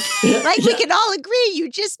 Like we can all agree you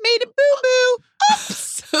just made a boo-boo.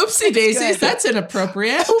 Oops. Oopsie daisies. That's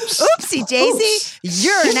inappropriate. Oops. Oopsie daisy.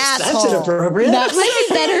 You're an asshole. That's inappropriate. That might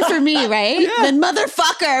be better for me, right? Yeah. Then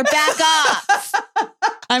motherfucker, back off.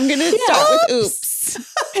 I'm going to start with oops.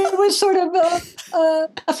 It was sort of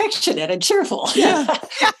affectionate and cheerful. Yeah.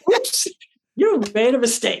 Oops. You made a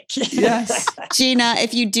mistake. Yes. Geena,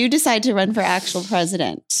 if you do decide to run for actual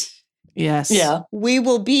president, yes. Yeah. we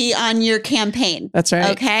will be on your campaign. That's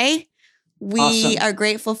right. Okay? We are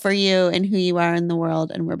grateful for you and who you are in the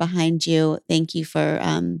world, and we're behind you. Thank you for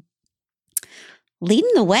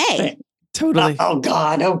leading the way. Totally. Oh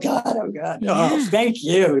God. Yeah. Oh, thank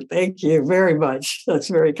you. Thank you very much. That's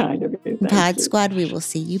very kind of you. Pod Squad, we will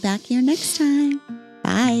see you back here next time.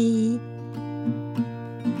 Bye.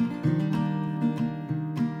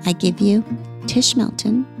 I give you Tish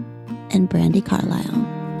Melton and Brandy Carlisle.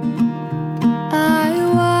 I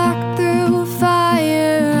walked through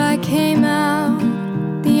fire, I came out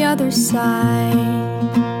the other side.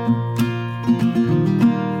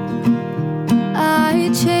 I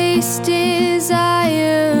chased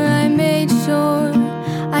desire, I made sure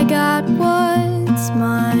I got what's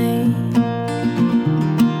mine.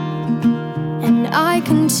 And I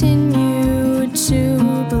continue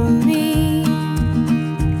to believe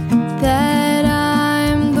that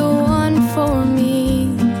I'm the one for me.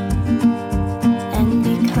 And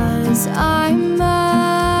because I'm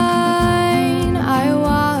mine, I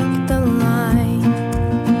walk the line.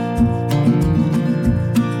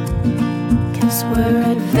 'Cause we're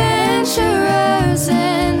adventurers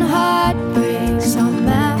and heartbreaks on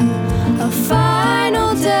map, a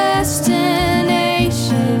final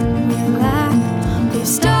destination we lack. We've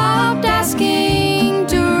stopped asking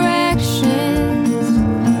directions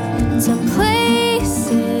to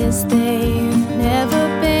places they've never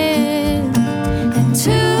been. And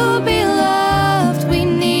to be loved, we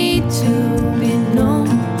need to be known.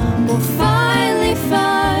 We'll finally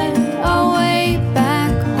find our way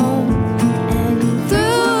back home. And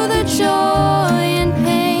through the joy and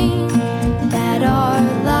pain that our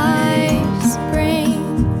lives bring,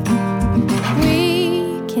 we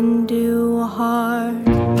can do a hard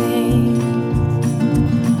thing.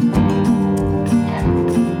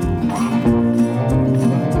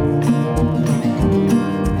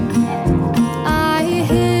 I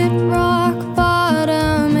hit rock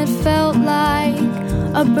bottom, it felt like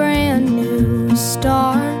a brand new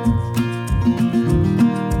start.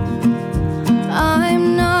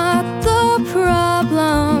 I'm not the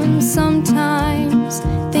problem, sometimes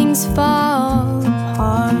things fall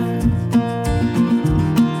apart.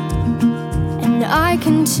 And I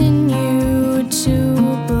continue to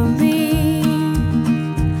believe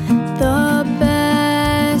the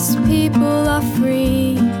best people are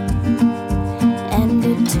free. And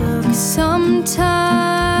it took some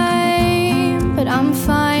time, but I'm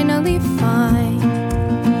finally fine.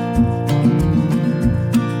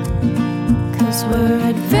 'Cause we're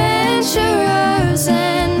adventurers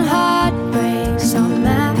and heartbreaks on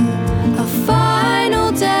map, a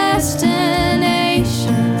final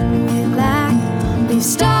destination we lack. We've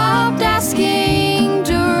stopped asking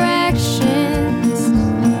directions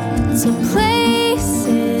to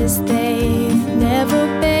places they've never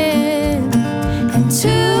been. And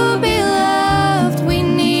to be loved, we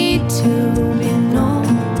need to be known.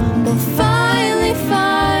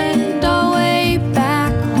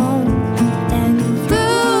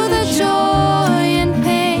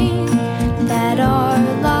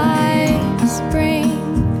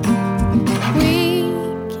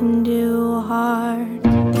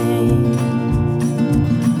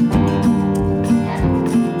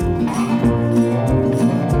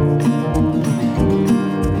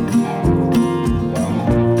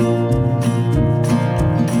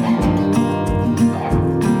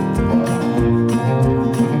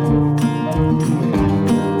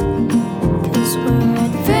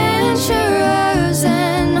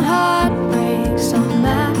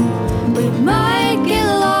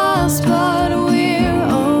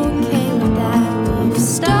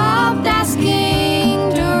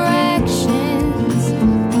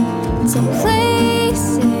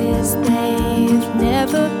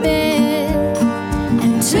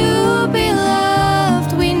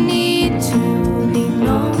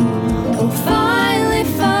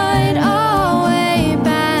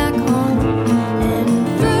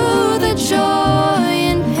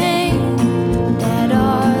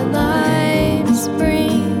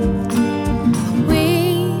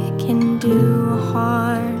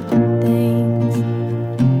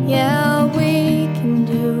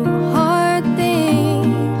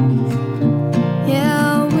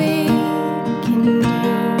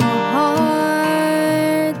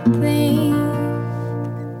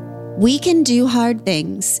 We Can Do Hard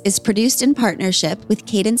Things is produced in partnership with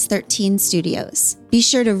Cadence 13 Studios. Be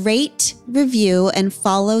sure to rate, review, and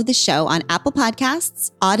follow the show on Apple Podcasts,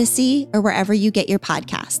 Odyssey, or wherever you get your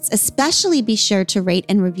podcasts. Especially be sure to rate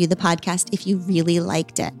and review the podcast if you really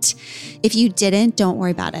liked it. If you didn't, don't worry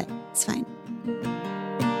about it. It's fine.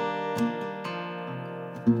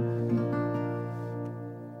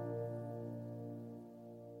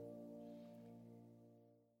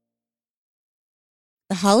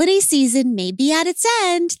 The holiday season may be at its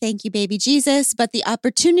end, thank you, baby Jesus, but the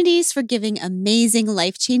opportunities for giving amazing,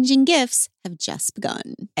 life-changing gifts have just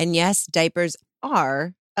begun. And yes, diapers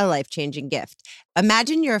are a life-changing gift.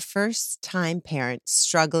 Imagine you're a first-time parent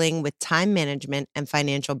struggling with time management and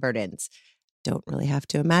financial burdens. Don't really have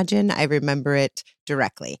to imagine. I remember it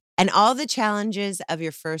directly. And all the challenges of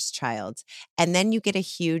your first child. And then you get a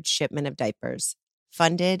huge shipment of diapers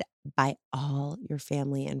funded by all your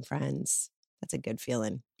family and friends. That's a good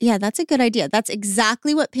feeling. Yeah, that's a good idea. That's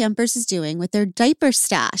exactly what Pampers is doing with their diaper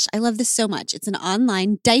stash. I love this so much. It's an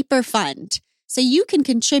online diaper fund. So you can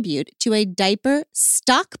contribute to a diaper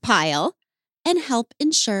stockpile and help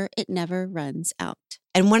ensure it never runs out.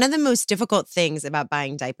 And one of the most difficult things about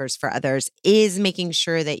buying diapers for others is making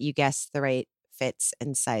sure that you guess the right fits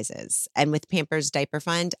and sizes. And with Pampers Diaper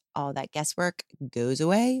Fund, all that guesswork goes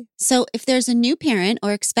away. So if there's a new parent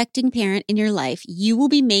or expecting parent in your life, you will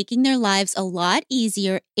be making their lives a lot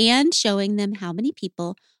easier and showing them how many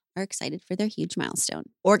people are excited for their huge milestone.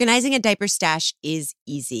 Organizing a diaper stash is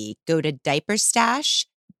easy. Go to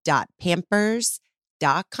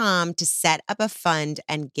diaperstash.pampers.com to set up a fund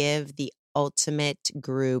and give the ultimate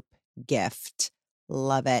group gift.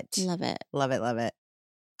 Love it. Love it. Love it. Love it.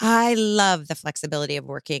 I love the flexibility of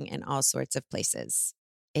working in all sorts of places.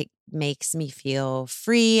 It makes me feel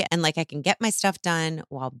free and like I can get my stuff done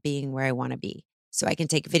while being where I want to be. So I can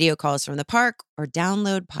take video calls from the park or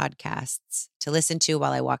download podcasts to listen to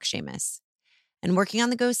while I walk Seamus. And working on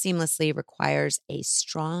the go seamlessly requires a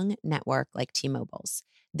strong network like T-Mobile's.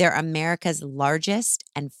 They're America's largest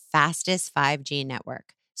and fastest 5G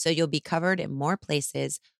network, so you'll be covered in more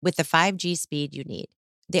places with the 5G speed you need.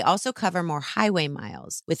 They also cover more highway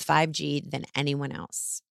miles with 5G than anyone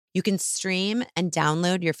else. You can stream and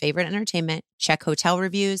download your favorite entertainment, check hotel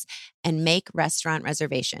reviews, and make restaurant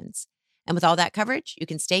reservations. And with all that coverage, you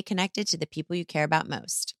can stay connected to the people you care about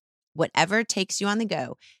most. Whatever takes you on the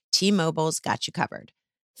go, T-Mobile's got you covered.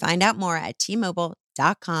 Find out more at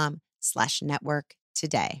T-Mobile.com/network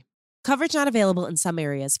today. Coverage not available in some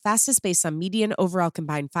areas. Fastest based on median overall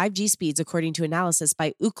combined 5G speeds according to analysis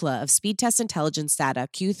by Ookla of Speed Test Intelligence Data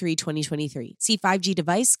Q3 2023. See 5G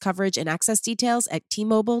device, coverage, and access details at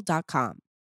T-Mobile.com.